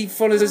 Basically, he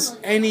follows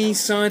any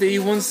side that he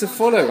wants to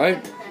follow,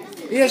 right?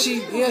 He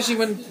actually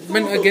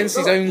went against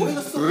his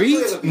own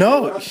breed.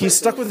 No, he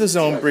stuck with his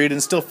own breed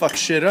and still fucked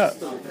shit up.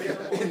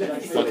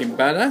 Fucking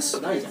badass.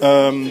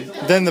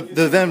 Then the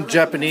then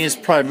Japanese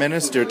Prime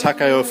Minister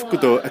Takao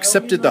Fukuto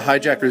accepted the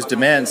hijackers'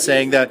 demand,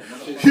 saying that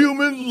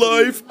human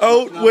life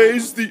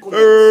outweighs the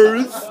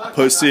earth.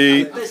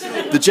 Pussy.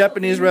 The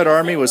Japanese Red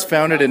Army was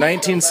founded in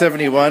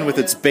 1971 with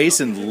its base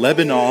in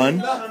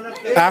Lebanon.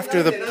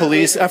 After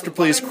police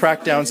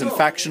crackdowns and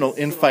factional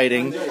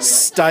infighting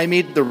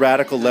stymied the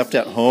radical left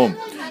at home.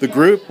 The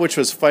group, which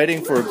was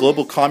fighting for a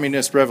global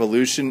communist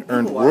revolution,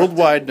 earned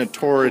worldwide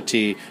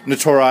notoriety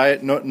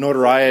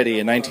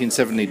in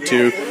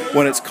 1972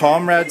 when its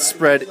comrades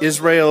spread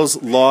Israel's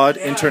Lod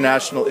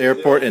International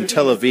Airport in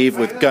Tel Aviv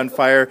with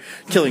gunfire,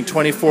 killing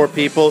 24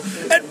 people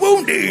and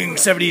wounding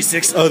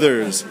 76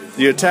 others.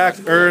 The attack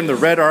earned the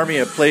Red Army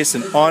a place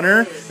in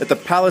honor at the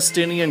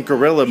Palestinian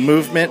guerrilla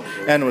movement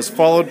and was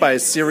followed by a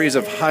series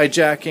of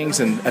hijackings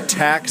and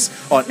attacks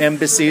on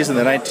embassies in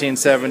the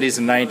 1970s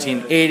and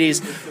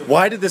 1980s.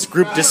 Why did this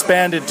group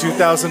disband in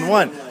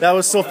 2001? That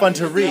was so fun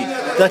to read.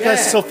 That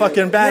guy's so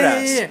fucking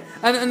badass. Yeah.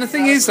 And the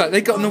thing is, like,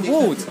 they got an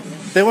award.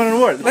 They won an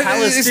award. The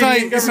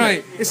Palestinian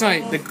government. It's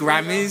like the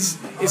Grammys.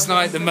 It's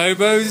like the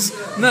Mobos.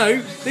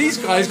 No, these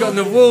guys got an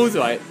award,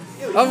 right?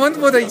 I wonder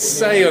what they'd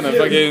say on a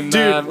fucking...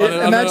 Dude,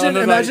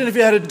 imagine if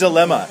you had a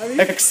dilemma.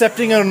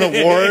 Accepting an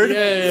award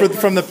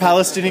from the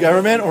Palestinian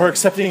government or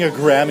accepting a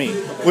Grammy.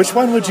 Which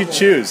one would you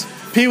choose?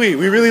 Pee-wee,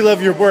 we really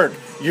love your work.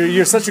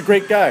 You're such a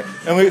great guy.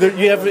 And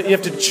you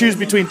have to choose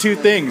between two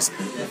things.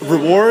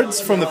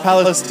 Rewards from the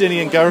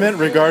Palestinian government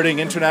regarding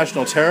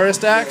international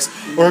terrorist acts,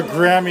 or a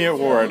Grammy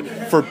Award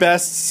for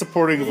best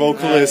supporting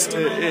vocalist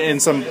in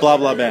some blah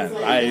blah band.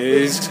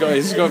 It's got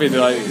to be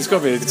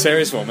the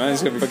serious one, man.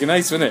 It's got to be fucking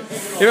nice, isn't it?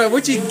 Yeah,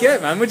 what'd you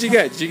get, man? What'd you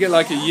get? Did you get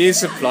like a year's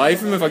supply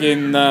from a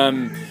fucking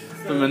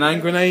from an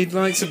hand grenade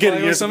like supply? Get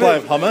a year's supply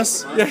of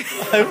hummus? Yeah.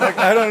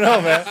 I don't know,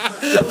 man.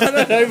 I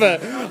don't know,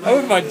 but I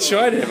wouldn't mind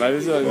trying it, man.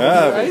 It's like,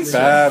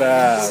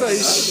 badass. It's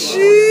like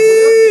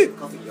shit.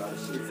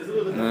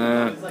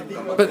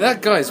 But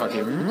that guy's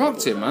fucking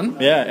rocked it, man.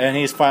 Yeah, and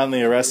he's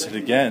finally arrested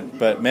again.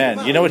 But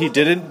man, you know what he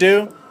didn't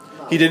do?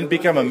 He didn't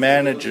become a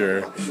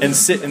manager and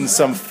sit in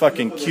some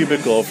fucking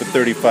cubicle for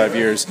 35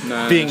 years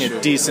being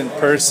a decent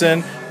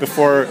person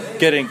before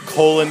getting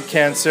colon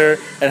cancer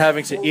and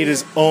having to eat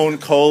his own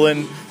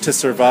colon to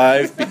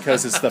survive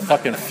because it's the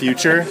fucking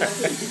future.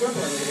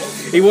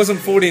 He wasn't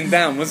falling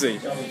down, was he?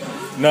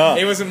 No.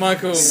 He wasn't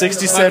Michael.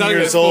 67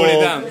 years old.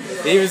 Down.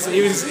 He was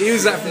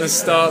that from the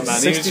start,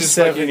 man. He was just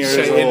fucking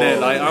shaking there,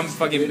 like, I'm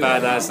fucking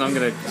badass and I'm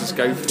gonna just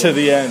go for to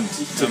the end.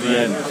 To the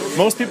end.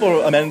 Most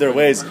people amend their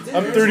ways.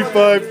 I'm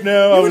 35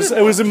 now. I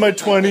was in my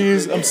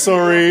 20s. I'm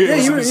sorry. Yeah,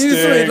 you were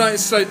like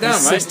slowed down,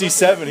 right?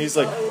 67. He's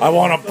like, I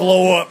want to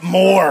blow up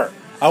more.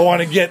 I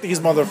want to get these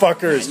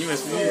motherfuckers.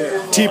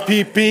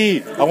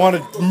 TPP. I want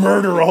to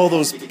murder all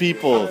those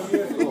people.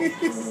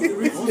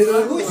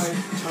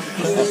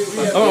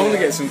 I want to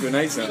get some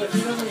grenades now.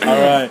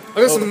 Alright. I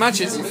got some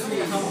matches.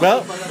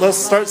 Well, let's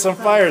start some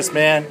fires,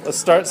 man. Let's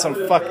start some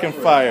fucking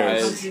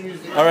fires.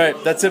 Alright,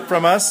 that's it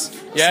from us.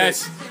 Yes.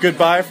 Say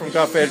goodbye from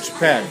God Faded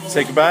Japan.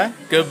 Say goodbye.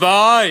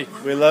 Goodbye.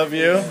 We love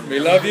you. We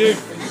love you.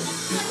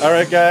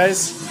 Alright,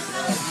 guys.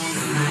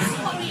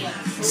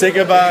 Say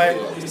goodbye.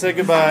 Say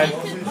goodbye.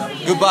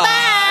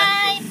 Goodbye.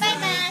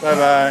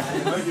 Bye-bye.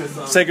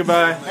 Say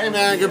goodbye. Hey,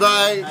 man,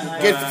 goodbye.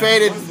 Get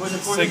faded.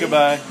 Say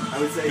goodbye.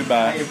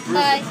 Goodbye.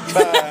 Bye.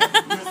 Bye.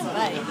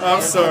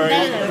 I'm sorry.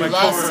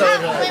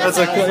 That's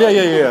like,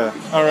 yeah.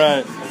 All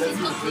right.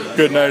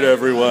 Good night,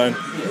 everyone.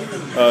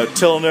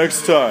 Till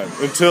next time.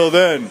 Until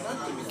then,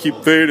 keep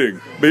fading.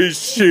 Be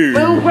shoot.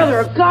 My own brother,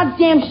 a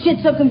goddamn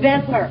shit-sucking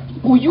vampire.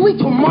 Will you wait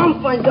till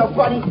Mom finds out,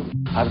 buddy?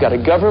 I've got a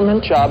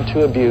government job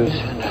to abuse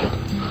and a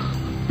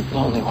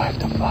lonely wife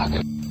to fuck.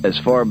 As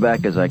far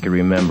back as I can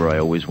remember, I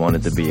always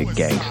wanted to be a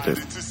gangster.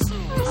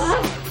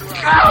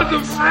 God, the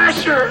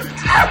pressure!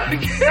 I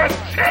can't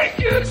take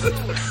it!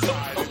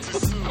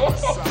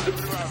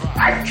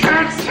 I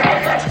can't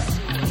take it!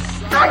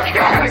 I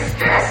can't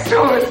stand to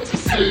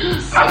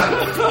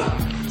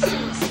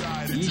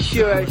it! You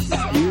sure I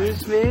should do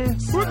this, man?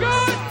 We're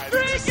going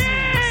freaky!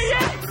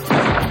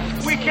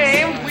 Yeah. We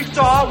came, we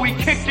saw, we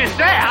kicked his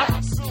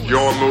ass.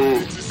 Your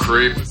move,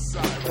 creep.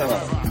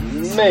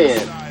 Oh,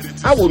 man.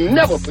 I will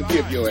never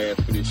forgive your ass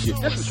for this shit.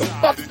 This is some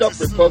fucked up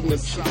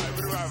repugnant shit.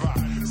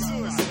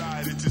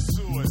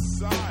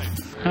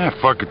 Ah,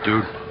 fuck it,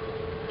 dude.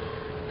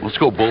 Let's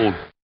go bold.